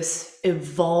to this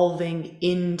evolving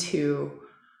into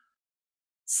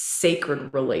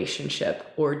sacred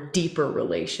relationship or deeper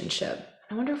relationship.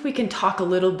 I wonder if we can talk a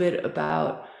little bit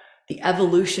about the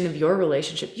evolution of your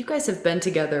relationship. You guys have been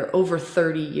together over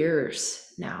 30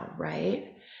 years now,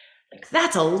 right? Like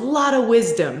that's a lot of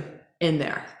wisdom in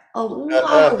there. A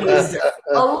lot of wisdom,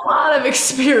 a lot of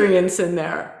experience in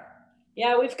there.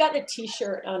 Yeah, we've got a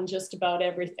t-shirt on just about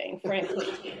everything, frankly.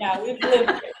 Yeah, we've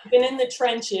been in the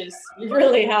trenches. We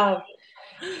really have.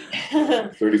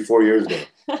 34 years now.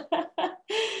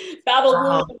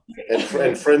 Battle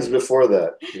and friends before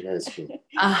that in high school.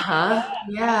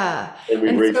 Yeah. And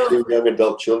we raised 2 young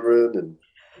adult children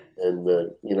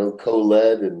and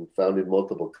co-led and founded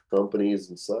multiple companies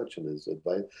and such, and his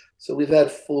advice. So we've had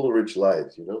full, rich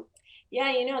lives,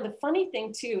 Yeah, the funny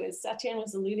thing too is Satyen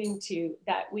was alluding to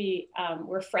that we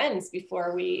were friends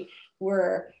before we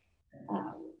were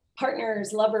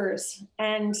partners, lovers,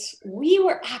 and we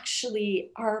were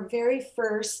actually our very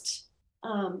first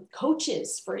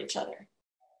coaches for each other.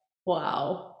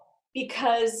 Wow.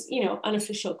 Because,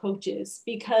 unofficial coaches,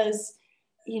 because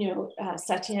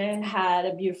Satyen had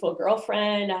a beautiful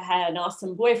girlfriend. I had an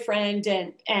awesome boyfriend,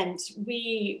 and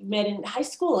we met in high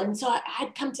school. And so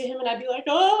I'd come to him and I'd be like,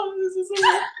 "Oh, this is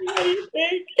amazing. What do you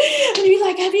think?" And he'd be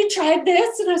like, "Have you tried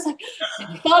this?" And I was like,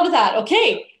 "I thought of that.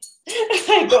 Okay."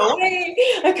 I go away.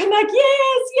 I come back.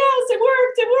 Yes, it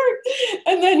worked.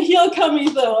 And then he'll come.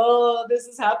 He's like, "Oh, this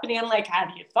is happening." I'm like, "Have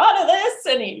you thought of this?"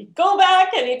 And he'd go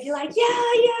back and he'd be like, "Yeah,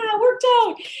 it worked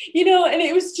out." And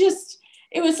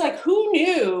it was like, who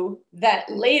knew that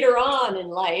later on in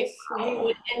life we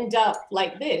would end up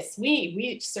like this?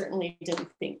 We certainly didn't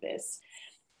think this.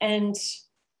 And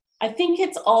I think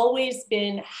it's always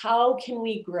been, how can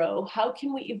we grow? How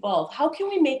can we evolve? How can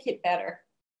we make it better?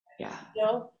 Yeah.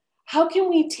 How can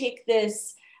we take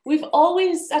this? We've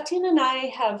always, Satyen and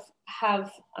I have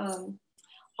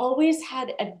always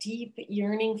had a deep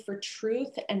yearning for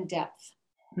truth and depth.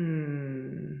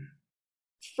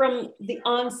 from the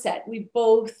onset, we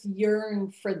both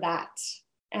yearn for that.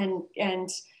 And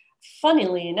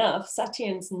funnily enough,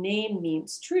 Satyan's name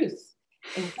means truth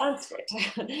in Sanskrit.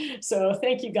 So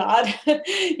thank you, God.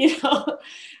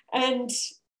 And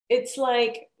it's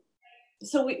like,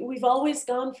 so we've always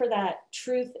gone for that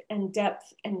truth and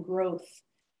depth and growth.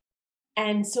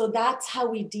 And so that's how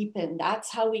we deepen.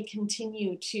 That's how we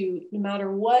continue to, no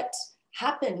matter what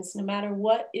happens, no matter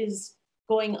what is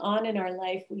going on in our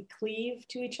life, we cleave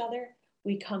to each other,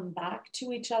 we come back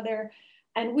to each other,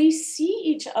 and we see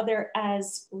each other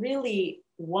as really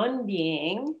one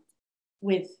being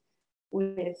with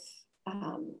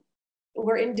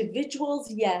we're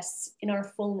individuals, yes, in our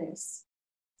fullness,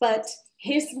 but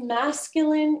his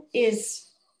masculine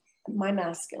is my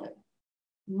masculine.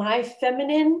 My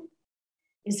feminine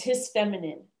is his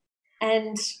feminine.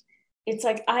 And it's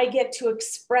like I get to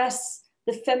express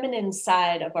the feminine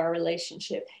side of our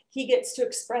relationship. He gets to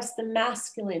express the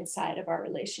masculine side of our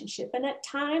relationship. And at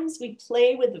times we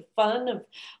play with the fun of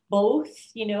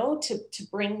both, to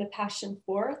bring the passion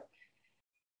forth.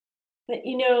 But,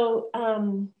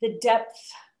 the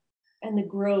depth and the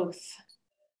growth,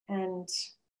 and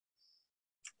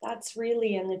that's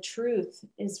really, and the truth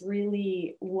is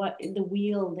really what the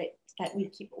wheel that we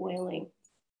keep oiling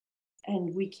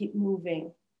and we keep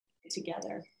moving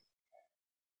together.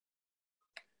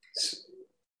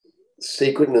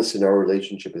 Sacredness in our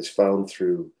relationship is found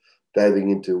through diving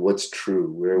into what's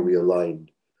true. Where are we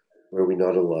aligned? Where are we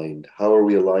not aligned? How are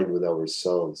we aligned with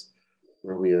ourselves?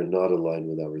 Where we are not aligned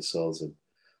with ourselves? And,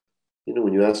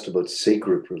 when you asked about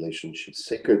sacred relationships,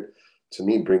 sacred to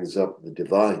me brings up the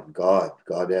divine, God,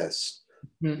 Goddess,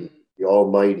 the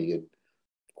Almighty. And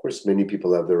of course, many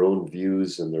people have their own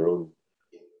views and their own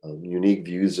unique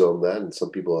views on that. And some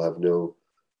people have no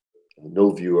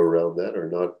view around that, or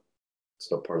not.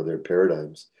 It's not part of their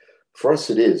paradigms. For us,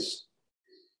 it is.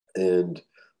 And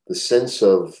the sense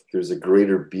of there's a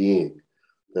greater being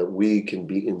that we can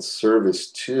be in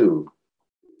service to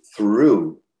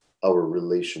through our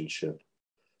relationship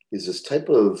is this type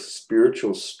of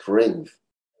spiritual strength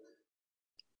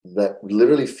that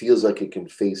literally feels like it can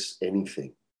face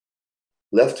anything.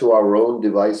 Left to our own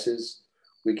devices,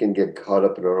 we can get caught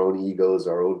up in our own egos,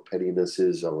 our own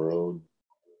pettinesses, our own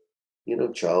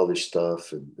childish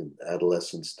stuff and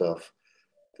adolescent stuff.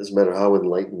 Doesn't matter how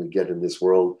enlightened we get in this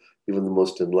world, even the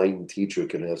most enlightened teacher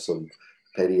can have some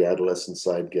petty adolescent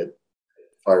side get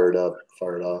fired up,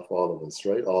 fired off, all of us,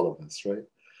 right?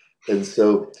 And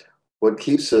so what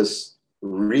keeps us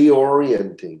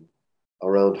reorienting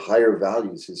around higher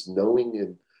values is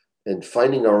knowing and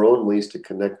finding our own ways to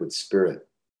connect with spirit.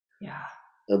 Yeah.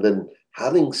 And then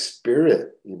having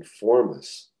spirit inform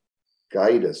us,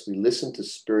 guide us. We listen to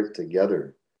spirit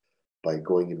together by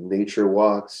going in nature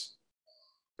walks,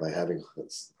 by having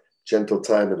gentle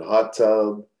time in hot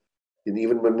tub, and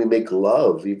even when we make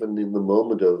love, even in the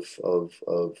moment of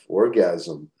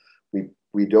orgasm,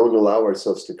 we don't allow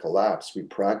ourselves to collapse. We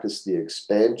practice the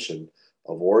expansion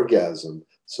of orgasm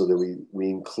so that we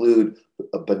include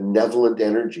a benevolent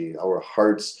energy. Our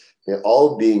hearts, may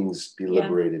all beings be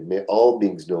liberated. May all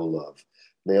beings know love.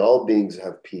 May all beings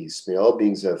have peace. May all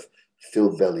beings have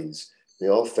filled bellies. May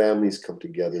all families come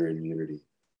together in unity.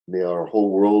 May our whole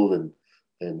world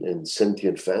and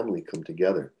sentient family come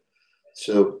together.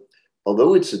 So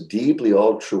although it's a deeply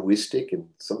altruistic and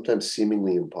sometimes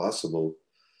seemingly impossible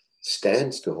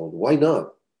stance to hold, why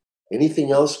not?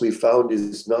 Anything else we found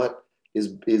is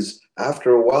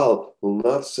after a while will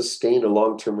not sustain a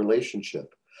long-term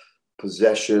relationship.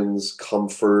 Possessions,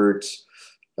 comfort,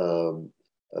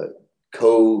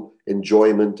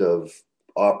 co-enjoyment of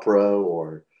opera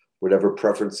or whatever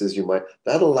preferences you might,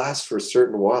 that'll last for a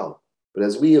certain while. But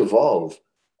as we evolve,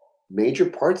 major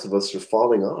parts of us are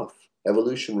falling off.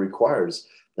 Evolution requires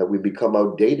that we become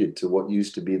outdated to what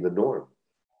used to be the norm,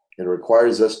 and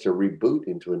requires us to reboot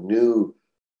into a new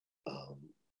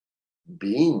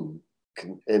being.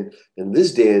 And in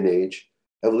this day and age,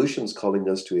 evolution is calling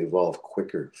us to evolve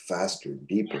quicker, faster,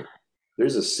 deeper.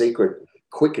 There's a sacred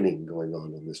quickening going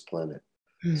on this planet.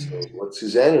 So what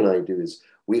Suzanne and I do is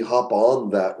we hop on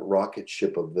that rocket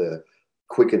ship of the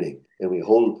quickening, and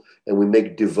we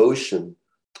make devotion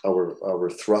our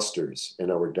thrusters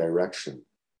and our direction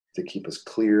to keep us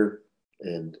clear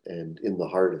and in the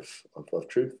heart of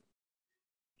truth.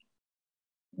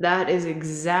 That is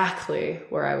exactly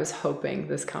where I was hoping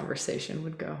this conversation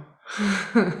would go.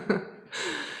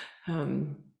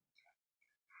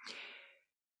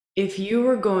 If you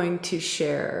were going to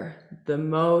share the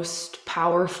most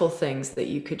powerful things that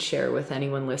you could share with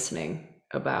anyone listening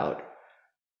about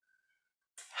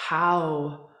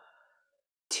how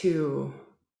to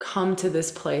come to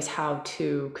this place, how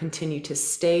to continue to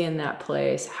stay in that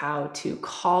place, how to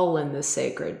call in the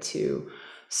sacred, to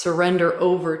surrender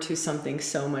over to something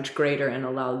so much greater and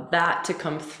allow that to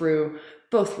come through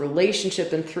both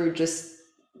relationship and through just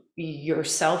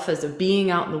yourself as a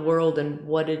being out in the world and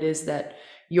what it is that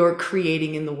you're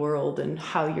creating in the world and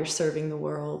how you're serving the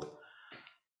world.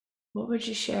 What would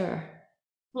you share?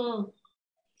 I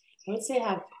would say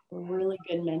have really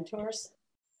good mentors.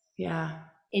 Yeah.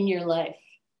 In your life.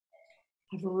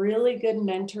 Have really good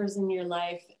mentors in your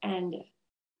life and a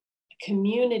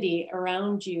community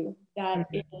around you that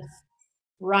is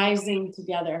rising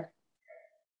together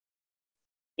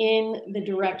in the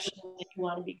direction that you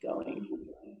want to be going.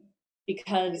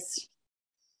 Because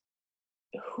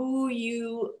who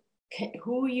you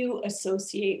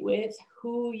associate with,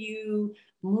 who you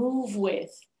move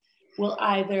with, will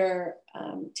either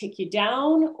take you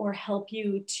down or help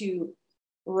you to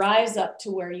rise up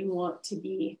to where you want to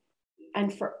be.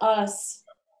 And for us,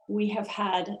 we have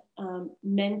had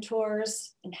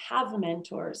mentors and have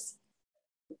mentors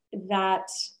that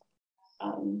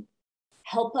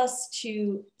help us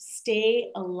to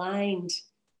stay aligned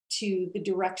to the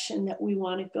direction that we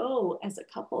want to go as a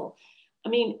couple. I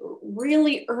mean,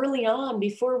 really early on,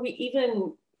 before we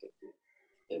even,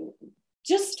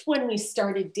 just when we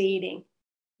started dating,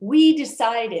 we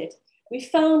decided, we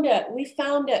found a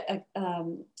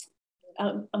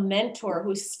mentor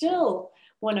who's still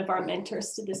one of our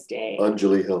mentors to this day.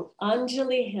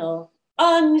 Anjali Hill.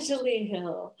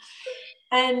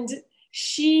 And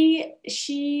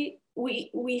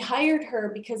we hired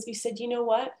her because we said, you know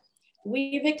what?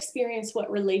 We've experienced what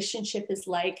relationship is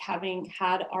like, having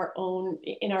had our own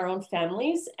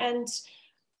families, and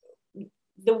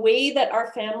the way that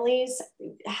our families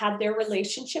had their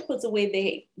relationship was the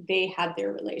way they had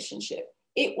their relationship.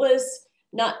 It was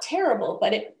not terrible,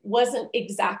 but it wasn't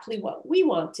exactly what we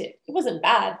wanted. It wasn't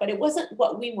bad, but it wasn't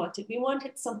what we wanted. We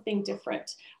wanted something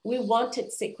different. We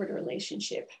wanted sacred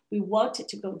relationship. We wanted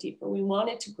to go deeper. We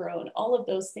wanted to grow, and all of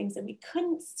those things. And we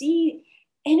couldn't see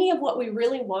any of what we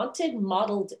really wanted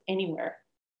modeled anywhere.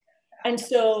 And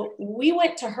so we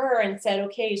went to her and said,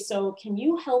 okay, so can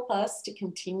you help us to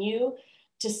continue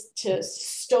to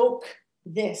stoke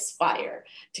this fire,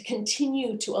 to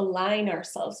continue to align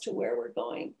ourselves to where we're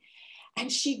going?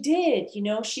 And she did.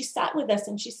 She sat with us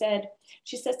and she said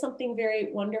something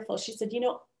very wonderful. She said,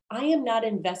 I am not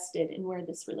invested in where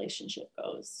this relationship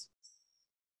goes.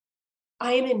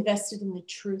 I am invested in the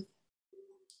truth.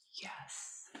 Yes.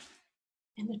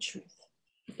 In the truth.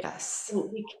 Yes. So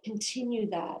we continue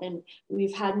that, and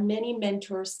we've had many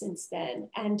mentors since then,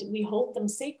 and we hold them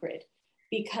sacred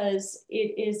because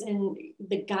it is in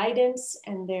the guidance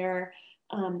and their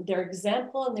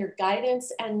example and their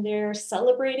guidance, and they're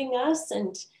celebrating us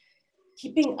and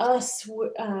keeping us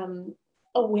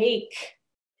awake.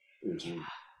 Yeah.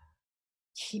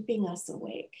 Keeping us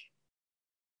awake.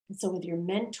 And so with your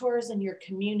mentors and your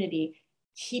community,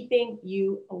 keeping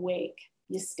you awake,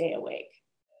 you stay awake.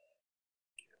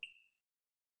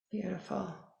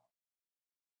 Beautiful.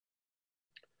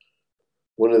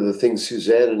 One of the things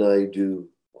Suzanne and I do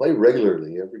quite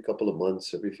regularly, every couple of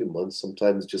months, every few months,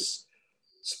 sometimes just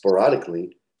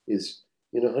sporadically, is,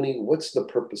 honey, what's the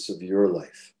purpose of your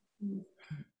life?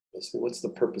 What's the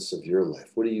purpose of your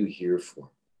life? What are you here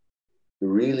for? You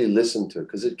really listen to it,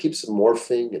 because it keeps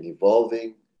morphing and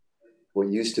evolving. What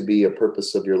used to be a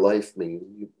purpose of your life,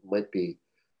 you might be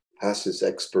past its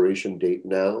expiration date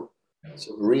now.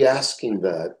 So re-asking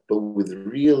that, but with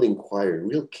real inquiry,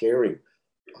 real caring.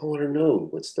 I want to know,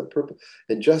 what's the purpose?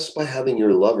 And just by having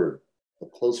your lover, a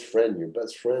close friend, your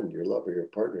best friend, your lover, your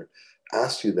partner,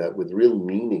 ask you that with real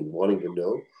meaning, wanting to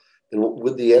know, and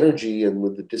with the energy and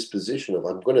with the disposition of,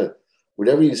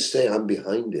 whatever you say, I'm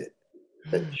behind it.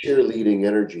 That cheerleading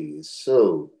energy is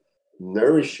so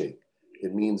nourishing.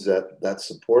 It means that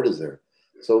support is there.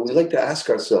 So we like to ask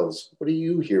ourselves, what are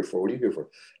you here for? What are you here for?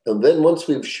 And then once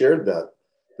we've shared that,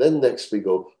 then next we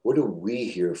go, what are we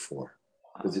here for?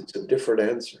 Because it's a different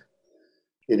answer.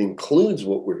 It includes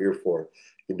what we're here for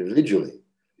individually,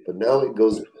 but now it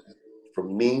goes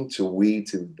from me to we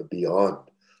to the beyond.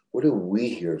 What are we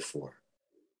here for?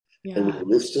 Yeah. And we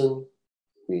listen,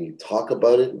 we talk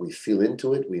about it, we feel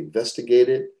into it, we investigate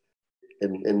it,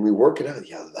 and we work it out.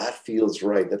 Yeah, that feels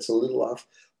right. That's a little off.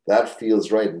 That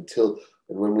feels right. And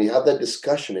when we have that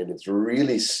discussion and it's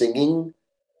really singing,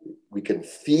 we can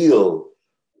feel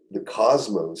the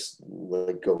cosmos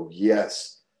like go,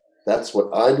 yes, that's what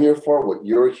I'm here for, what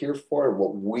you're here for, and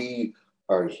what we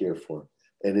are here for.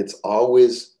 And it's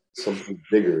always something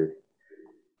bigger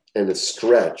and a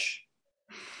stretch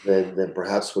than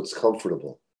perhaps what's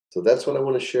comfortable. So that's what I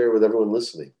want to share with everyone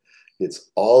listening.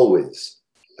 It's always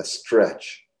a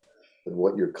stretch than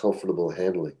what you're comfortable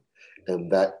handling.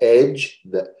 And that edge,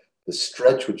 the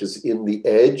stretch which is in the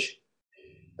edge,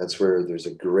 that's where there's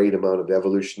a great amount of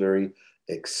evolutionary,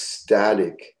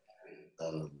 ecstatic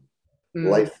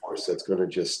life force that's going to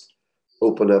just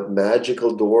open up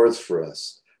magical doors for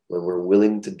us when we're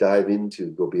willing to dive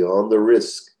into, go beyond the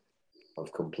risk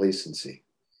of complacency.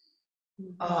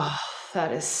 Oh,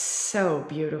 that is so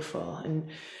beautiful. And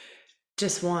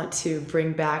just want to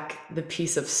bring back the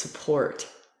piece of support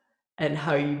and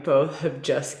how you both have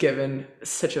just given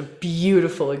such a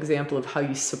beautiful example of how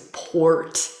you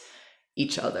support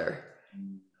each other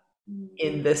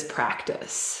in this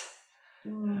practice.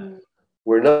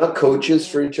 We're not coaches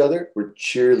for each other, we're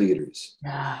cheerleaders.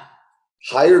 Yeah.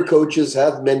 Hire coaches,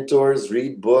 have mentors,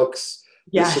 read books,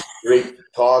 listen to great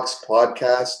talks,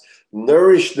 podcasts.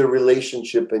 Nourish the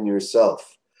relationship in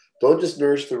yourself. Don't just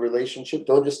nourish the relationship,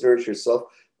 don't just nourish yourself,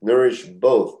 nourish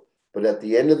both. But at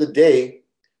the end of the day,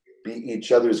 be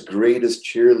each other's greatest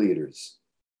cheerleaders.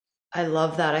 I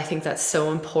love that. I think that's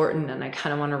so important. And I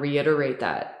kind of want to reiterate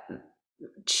that.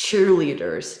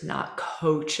 Cheerleaders, not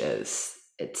coaches.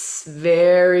 It's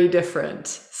very different.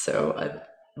 So I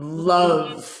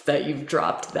love that you've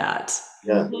dropped that.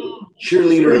 Yeah.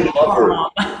 Cheerleader lover.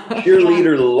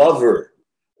 Cheerleader lover,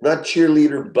 not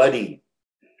cheerleader buddy.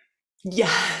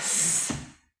 Yes.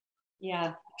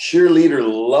 Yeah. Cheerleader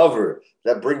lover.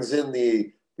 That brings in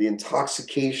the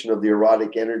intoxication of the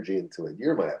erotic energy into it.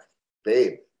 You're my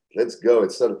babe. Let's go.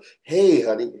 Instead of, hey,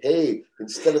 honey, hey,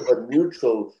 instead of a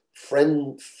neutral,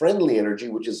 friendly energy,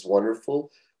 which is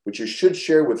wonderful, which you should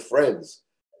share with friends.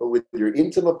 But with your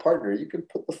intimate partner, you can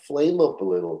put the flame up a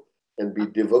little and be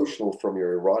devotional from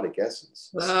your erotic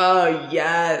essence. Oh,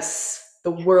 yes.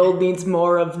 The world needs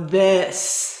more of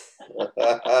this.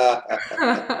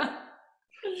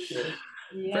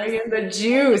 Bring in the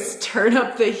juice. Turn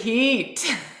up the heat.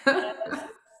 Yes.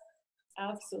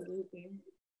 Absolutely.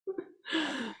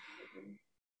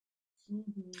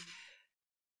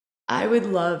 I would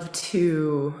love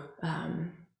to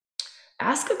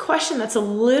ask a question that's a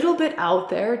little bit out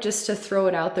there, just to throw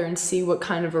it out there and see what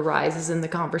kind of arises in the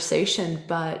conversation.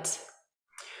 But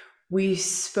we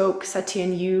spoke,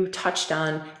 Satyen, you touched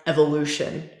on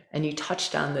evolution and you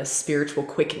touched on this spiritual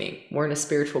quickening. We're in a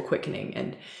spiritual quickening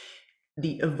and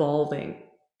the evolving.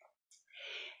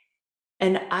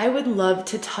 And I would love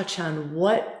to touch on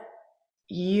what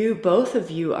you, both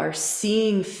of you, are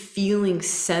seeing, feeling,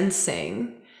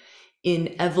 sensing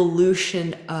in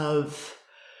evolution of,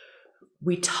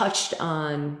 we touched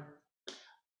on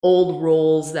old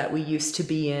roles that we used to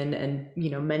be in, and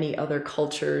many other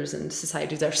cultures and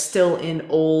societies are still in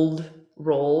old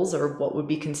roles, or what would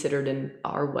be considered in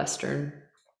our Western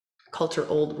culture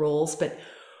old roles. But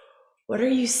what are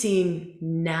you seeing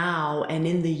now and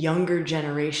in the younger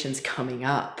generations coming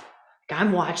up?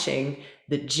 I'm watching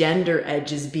the gender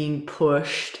edges being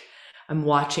pushed. I'm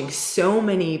watching so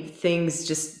many things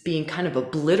just being kind of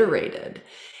obliterated.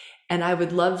 And I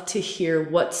would love to hear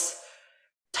what's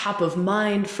top of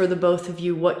mind for the both of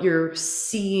you, what you're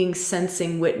seeing,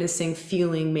 sensing, witnessing,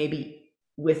 feeling, maybe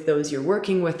with those you're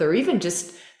working with, or even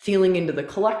just feeling into the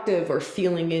collective or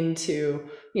feeling into,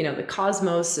 the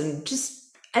cosmos, and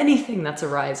just anything that's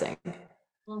arising.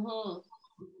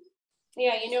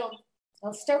 Yeah,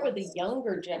 I'll start with the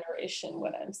younger generation,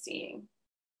 what I'm seeing.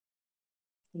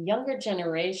 The younger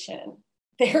generation,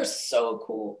 they're so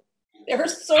cool. They're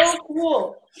so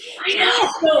cool.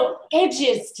 There's no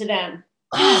edges to them.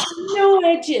 There's no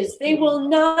edges. They will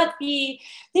not be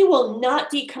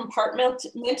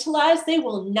compartmentalized. They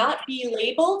will not be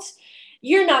labeled.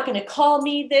 You're not going to call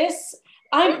me this.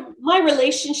 My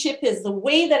relationship is the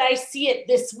way that I see it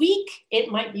this week.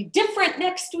 It might be different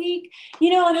next week,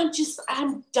 and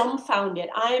I'm dumbfounded.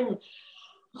 I'm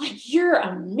like, you're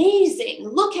amazing.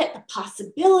 Look at the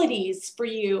possibilities for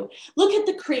you. Look at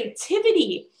the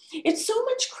creativity. It's so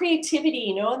much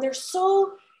creativity, and they're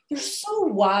so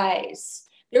wise.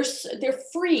 They're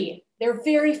free. They're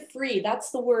very free.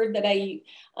 That's the word that I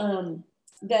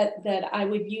that I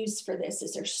would use for this,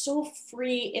 is they're so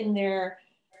free in their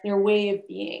way of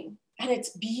being. And it's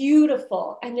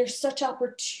beautiful. And there's such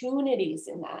opportunities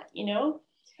in that,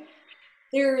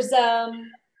 There's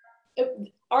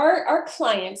our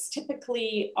clients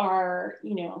typically are,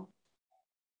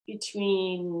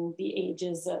 between the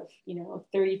ages of,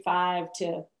 35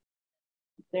 to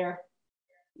they're,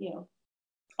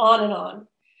 on and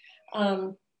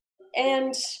on.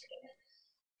 And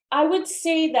I would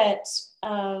say that,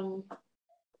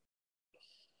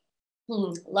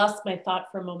 lost my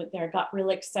thought for a moment there. I got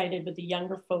really excited with the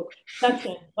younger folk.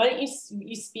 Satyen, why don't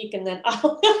you speak and then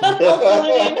I'll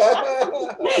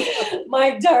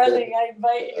my darling, I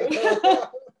invite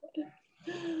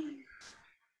you.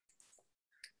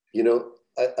 You know,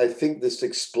 I think this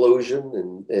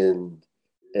explosion and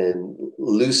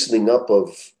loosening up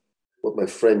of what my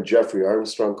friend Jeffrey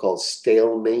Armstrong calls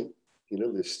stalemate. You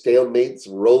know, there's stalemates,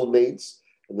 role mates,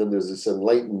 and then there's this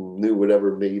enlightened new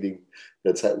whatever mating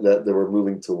that we're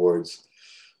moving towards.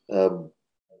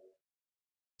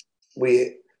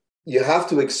 You have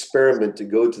to experiment to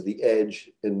go to the edge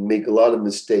and make a lot of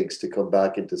mistakes to come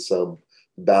back into some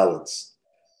balance.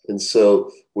 And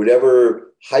so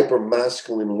whatever hyper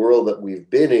masculine world that we've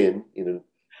been in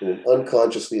an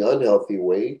unconsciously unhealthy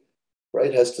way,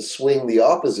 right, has to swing the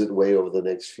opposite way over the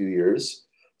next few years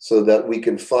so that we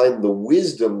can find the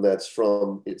wisdom that's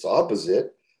from its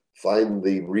opposite, find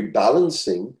the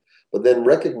rebalancing, but then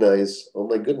recognize, oh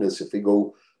my goodness, if we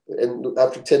go, and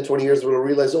after 10, 20 years, we'll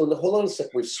realize, oh, no, hold on a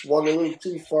sec, we've swung a little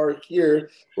too far here.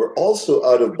 We're also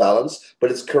out of balance, but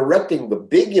it's correcting the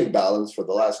big imbalance for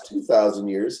the last 2,000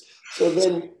 years. So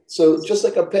just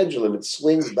like a pendulum, it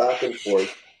swings back and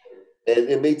forth. And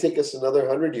it may take us another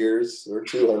 100 years or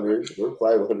 200 or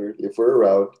 500, if we're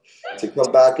around, to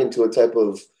come back into a type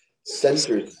of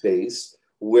center space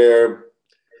where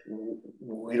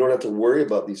we don't have to worry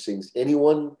about these things.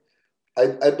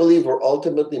 I believe we're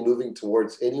ultimately moving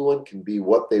towards anyone can be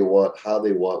what they want, how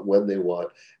they want, when they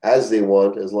want, as they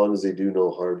want, as long as they do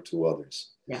no harm to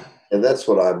others. Yeah. And that's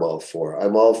what I'm all for.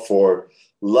 I'm all for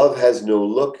love has no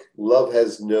look. Love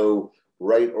has no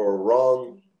right or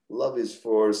wrong. Love is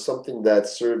for something that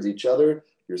serves each other,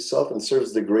 yourself, and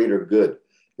serves the greater good.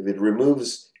 If it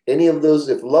removes any of those,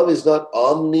 if love is not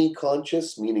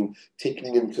omni-conscious, meaning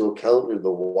taking into account the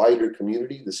wider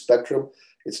community, the spectrum,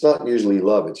 it's not usually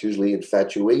love. It's usually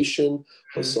infatuation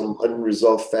or some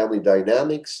unresolved family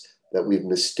dynamics that we've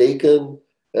mistaken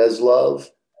as love,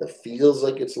 that feels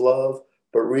like it's love,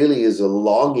 but really is a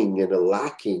longing and a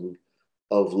lacking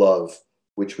of love,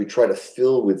 which we try to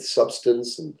fill with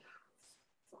substance and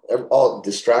all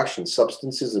distraction,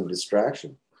 substances and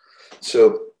distraction.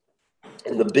 So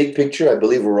in the big picture, I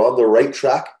believe we're on the right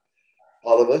track,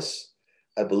 all of us.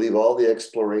 I believe all the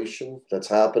exploration that's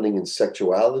happening in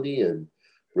sexuality and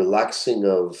relaxing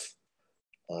of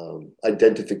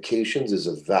identifications is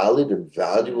a valid and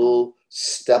valuable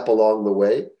step along the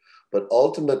way. But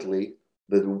ultimately,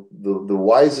 the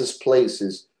wisest place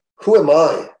is, who am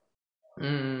I?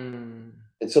 And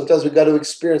sometimes we've got to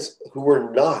experience who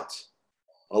we're not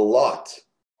a lot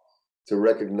to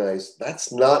recognize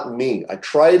that's not me. I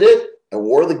tried it. I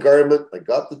wore the garment. I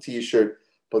got the t-shirt,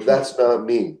 but that's not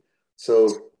me.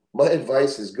 So my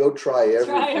advice is go try everything.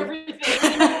 Try everything.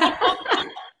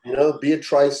 You know, be a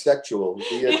trisexual.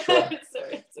 Be a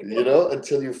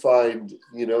until you find,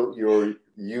 your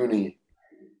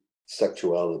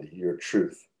uni-sexuality, your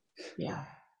truth. Yeah.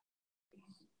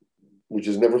 Which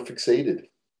is never fixated.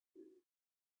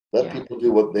 Let people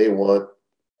do what they want.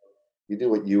 You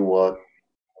do what you want.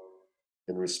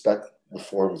 And respect the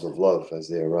forms of love as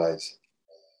they arise.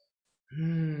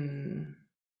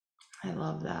 I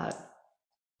love that.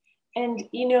 And,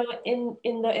 in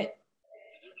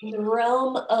the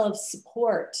realm of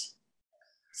support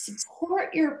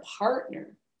your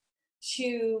partner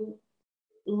to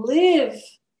live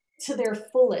to their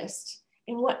fullest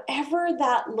in whatever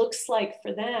that looks like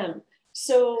for them.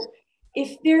 So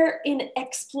if they're in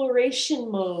exploration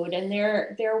mode and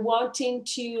they're wanting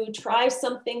to try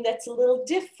something that's a little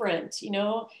different, in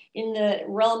the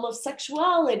realm of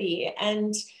sexuality,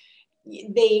 and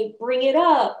they bring it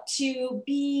up, to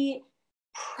be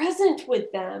present with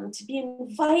them, to be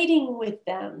inviting with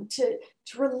them, to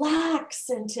relax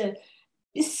and to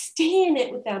stay in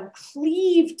it with them,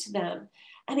 cleave to them,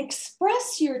 and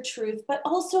express your truth, but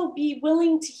also be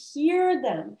willing to hear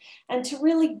them and to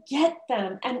really get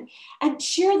them and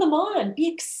cheer them on, be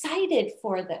excited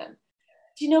for them.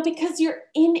 Because you're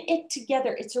in it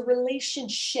together. It's a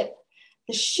relationship.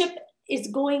 The ship is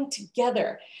going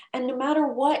together. And no matter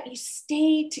what, you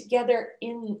stay together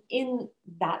in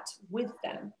that with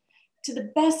them to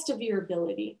the best of your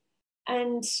ability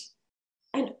and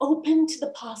open to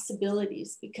the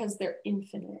possibilities because they're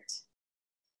infinite.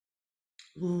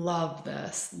 Love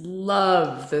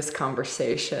this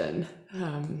conversation.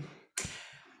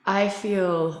 I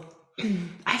feel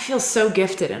so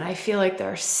gifted, and I feel like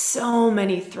there are so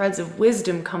many threads of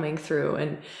wisdom coming through.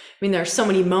 And I mean, there are so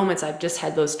many moments I've just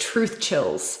had those truth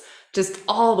chills just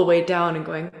all the way down and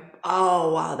going,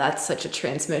 oh, wow, that's such a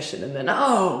transmission. And then,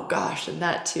 oh gosh, and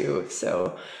that too.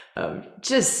 So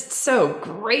just so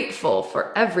grateful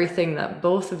for everything that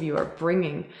both of you are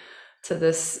bringing to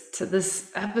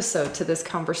this episode, to this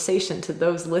conversation, to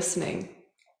those listening.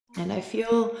 And I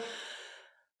feel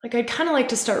like I'd kind of like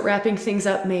to start wrapping things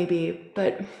up maybe,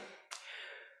 but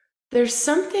there's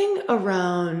something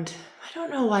around, I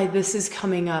don't know why this is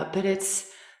coming up, but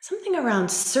it's something around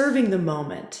serving the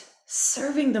moment,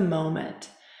 serving the moment.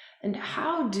 And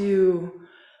how do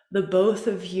the both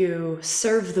of you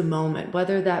serve the moment,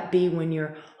 whether that be when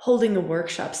you're holding a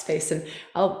workshop space? And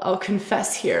I'll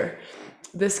confess here,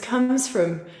 this comes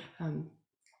from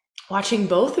watching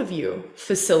both of you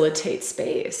facilitate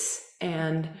space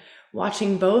and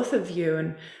watching both of you.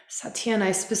 And Satya and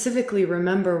I specifically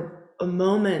remember a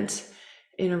moment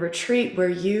in a retreat where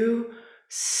you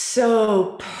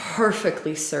so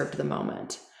perfectly served the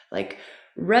moment, like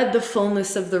read the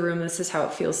fullness of the room. This is how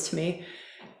it feels to me.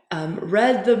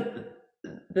 Read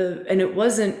and it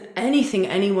wasn't anything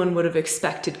anyone would have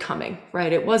expected coming,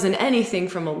 right? It wasn't anything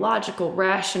from a logical,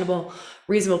 rational,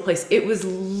 reasonable place. It was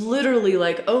literally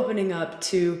like opening up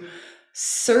to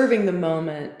serving the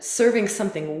moment, serving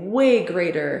something way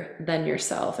greater than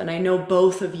yourself. And I know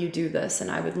both of you do this,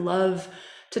 and I would love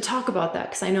to talk about that,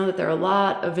 because I know that there are a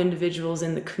lot of individuals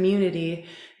in the community,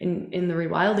 in the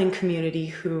rewilding community,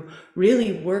 who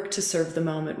really work to serve the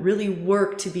moment, really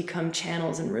work to become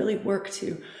channels, and really work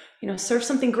to, serve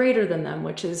something greater than them,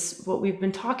 which is what we've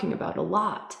been talking about a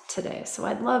lot today. So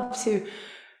I'd love to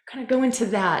kind of go into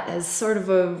that as sort of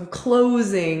a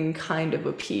closing kind of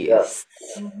a piece.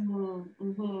 Yeah.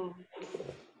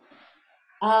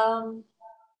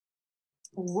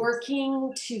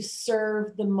 Working to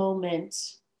serve the moment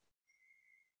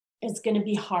is going to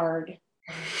be hard.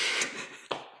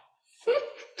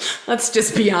 Let's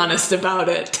just be honest about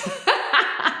it.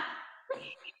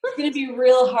 It's going to be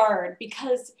real hard,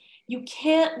 because you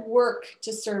can't work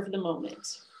to serve the moment.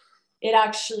 It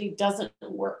actually doesn't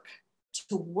work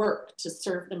to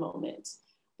serve the moment.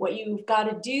 What you've got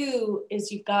to do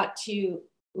is you've got to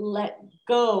let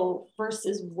go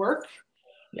versus work.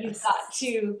 Yes.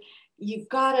 You've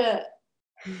got to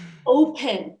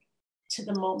open to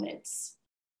the moments,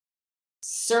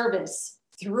 service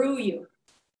through you,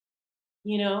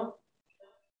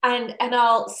 and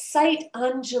I'll cite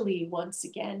Anjali once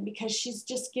again, because she's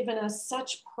just given us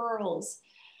such pearls.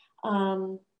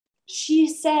 She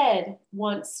said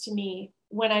once to me,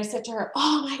 when I said to her,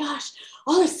 "Oh my gosh,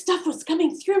 all this stuff was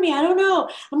coming through me. I don't know.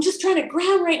 I'm just trying to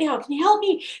ground right now. Can you help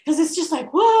me? Because it's just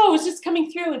like, whoa, it's just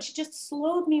coming through." And she just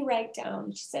slowed me right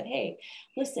down. She said, "Hey,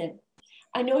 listen,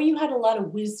 I know you had a lot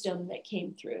of wisdom that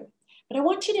came through, but I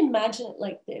want you to imagine it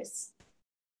like this.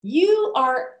 You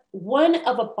are one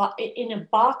of in a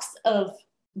box of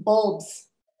bulbs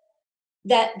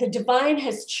that the divine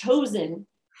has chosen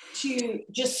to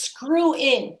just screw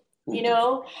in,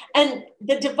 and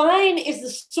the divine is the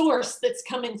source that's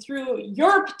coming through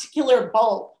your particular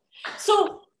bulb.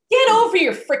 So get over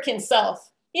your freaking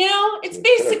self. It's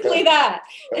basically that.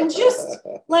 And just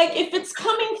like, if it's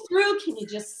coming through, can you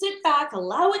just sit back,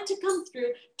 allow it to come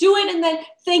through, do it, and then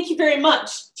thank you very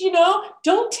much.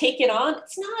 Don't take it on.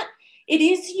 It's not. It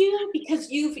is you, because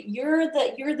you're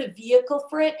the vehicle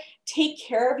for it. Take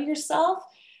care of yourself,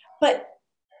 but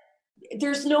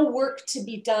there's no work to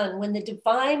be done. When the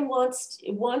divine wants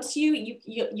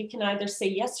you can either say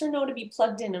yes or no to be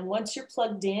plugged in, and once you're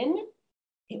plugged in,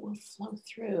 it will flow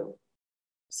through.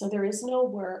 So there is no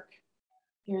work.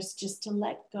 There's just to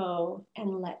let go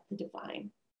and let the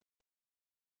divine.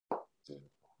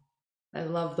 I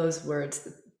love those words,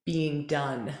 being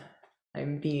done.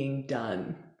 I'm being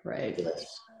done. Right.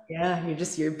 Yes. Yeah.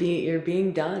 You're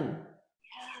being done.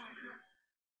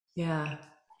 Yeah.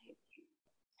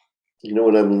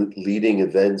 When I'm leading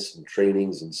events and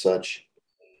trainings and such,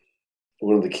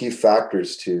 one of the key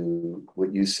factors to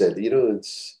what you said,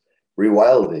 it's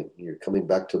rewilding. You're coming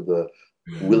back to the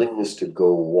willingness to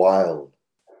go wild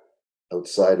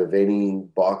outside of any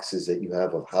boxes that you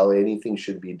have of how anything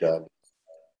should be done.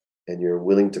 And you're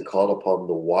willing to call upon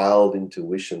the wild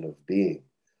intuition of being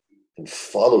and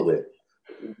follow it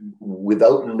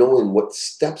without knowing what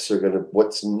steps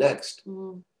what's next.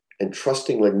 And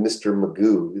trusting, like Mr.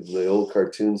 Magoo in the old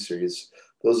cartoon series.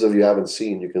 Those of you who haven't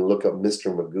seen, you can look up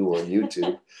Mr. Magoo on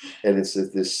YouTube. And it's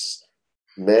this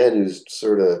man who's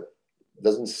sort of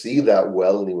doesn't see that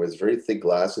well, and he wears very thick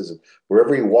glasses. And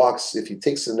wherever he walks, if he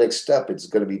takes the next step, it's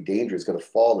going to be dangerous. He's going to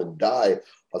fall and die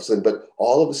of something. But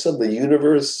all of a sudden, the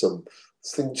universe,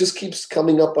 something just keeps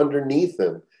coming up underneath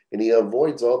him. And he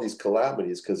avoids all these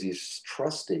calamities because he's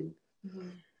trusting. Mm-hmm.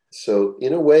 So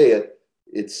in a way,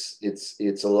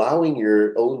 it's allowing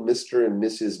your own Mr. and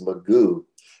Mrs. Magoo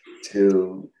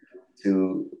to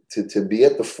be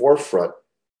at the forefront.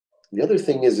 The other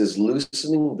thing is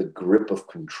loosening the grip of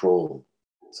control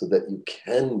so that you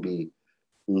can be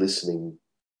listening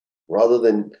rather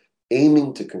than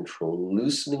aiming to control,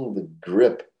 loosening the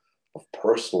grip of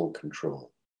personal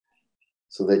control,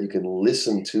 so that you can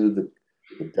listen to the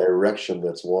direction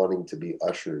that's wanting to be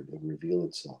ushered and reveal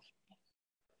itself.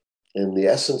 And the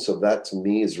essence of that to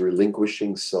me is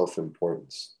relinquishing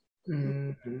self-importance.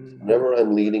 Mm-hmm. Whenever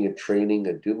I'm leading a training,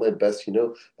 I do my best,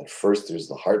 at first there's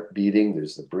the heart beating,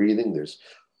 there's the breathing,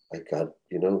 I got,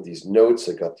 these notes,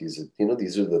 I got these,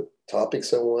 these are the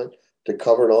topics I want to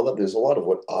cover and all that. There's a lot of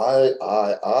what I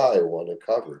want to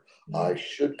cover. I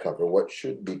should cover what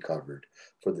should be covered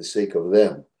for the sake of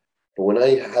them. But when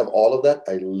I have all of that,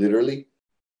 I literally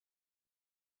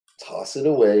toss it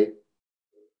away.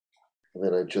 And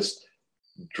then I just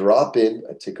drop in.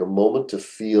 I take a moment to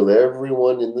feel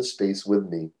everyone in the space with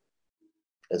me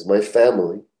as my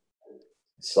family.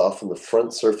 Soften the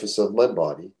front surface of my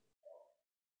body.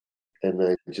 And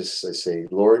I say,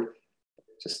 Lord,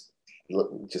 just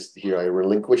here, I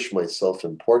relinquish my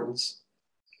self-importance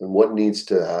and what needs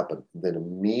to happen. And then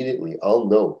immediately I'll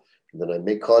know. And then I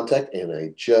make contact and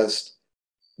I just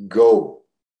go.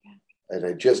 And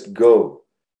I just go.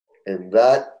 And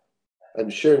that, I'm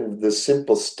sharing the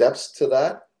simple steps to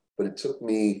that, but it took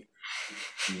me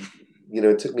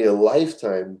a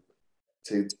lifetime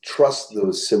to trust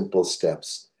those simple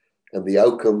steps. And the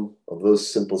outcome of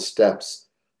those simple steps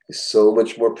is so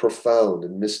much more profound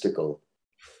and mystical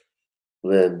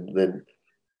than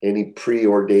any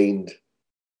preordained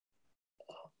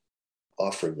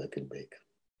offering I can make.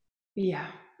 Yeah.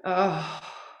 Oh,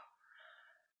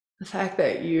 the fact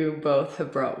that you both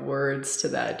have brought words to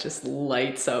that just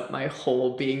lights up my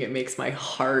whole being. It makes my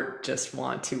heart just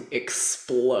want to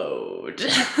explode.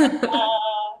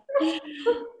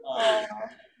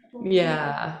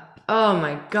 Yeah. Oh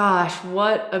my gosh,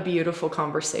 what a beautiful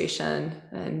conversation.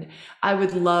 And I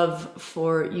would love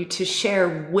for you to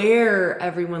share where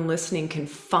everyone listening can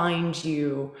find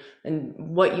you and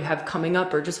what you have coming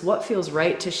up, or just what feels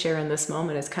right to share in this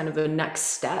moment as kind of the next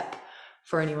step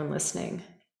for anyone listening.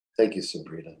 Thank you,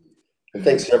 Sabrina. And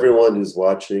thanks to everyone who's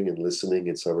watching and listening.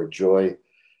 It's our joy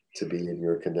to be in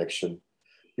your connection.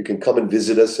 You can come and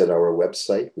visit us at our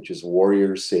website, which is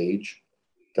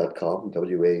warriorsage.com,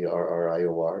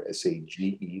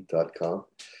 warriorsage.com.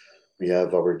 We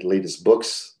have our latest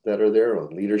books that are there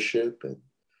on leadership and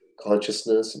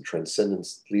consciousness and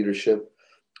transcendence leadership.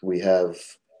 We have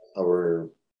our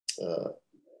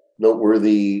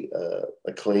noteworthy,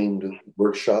 acclaimed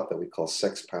workshop that we call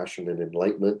Sex, Passion, and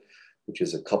Enlightenment, which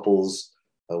is a couples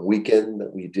weekend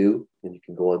that we do. And you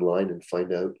can go online and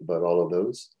find out about all of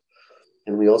those.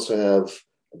 And we also have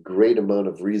a great amount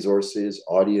of resources,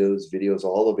 audios, videos,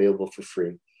 all available for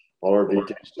free. All our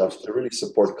vintage stuff to really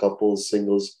support couples,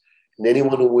 singles, and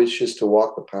anyone who wishes to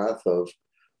walk the path of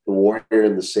the warrior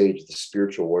and the sage, the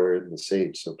spiritual warrior and the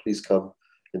sage. So please come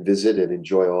and visit and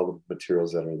enjoy all the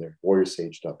materials that are there.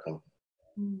 warriorsage.com.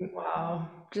 Wow.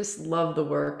 Just love the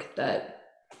work that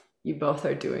you both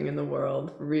are doing in the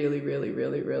world. Really, really,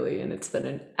 really, really. And it's been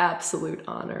an absolute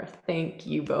honor. Thank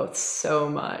you both so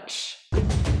much.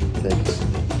 Thanks.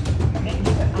 Thank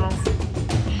you for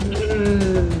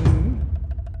asking.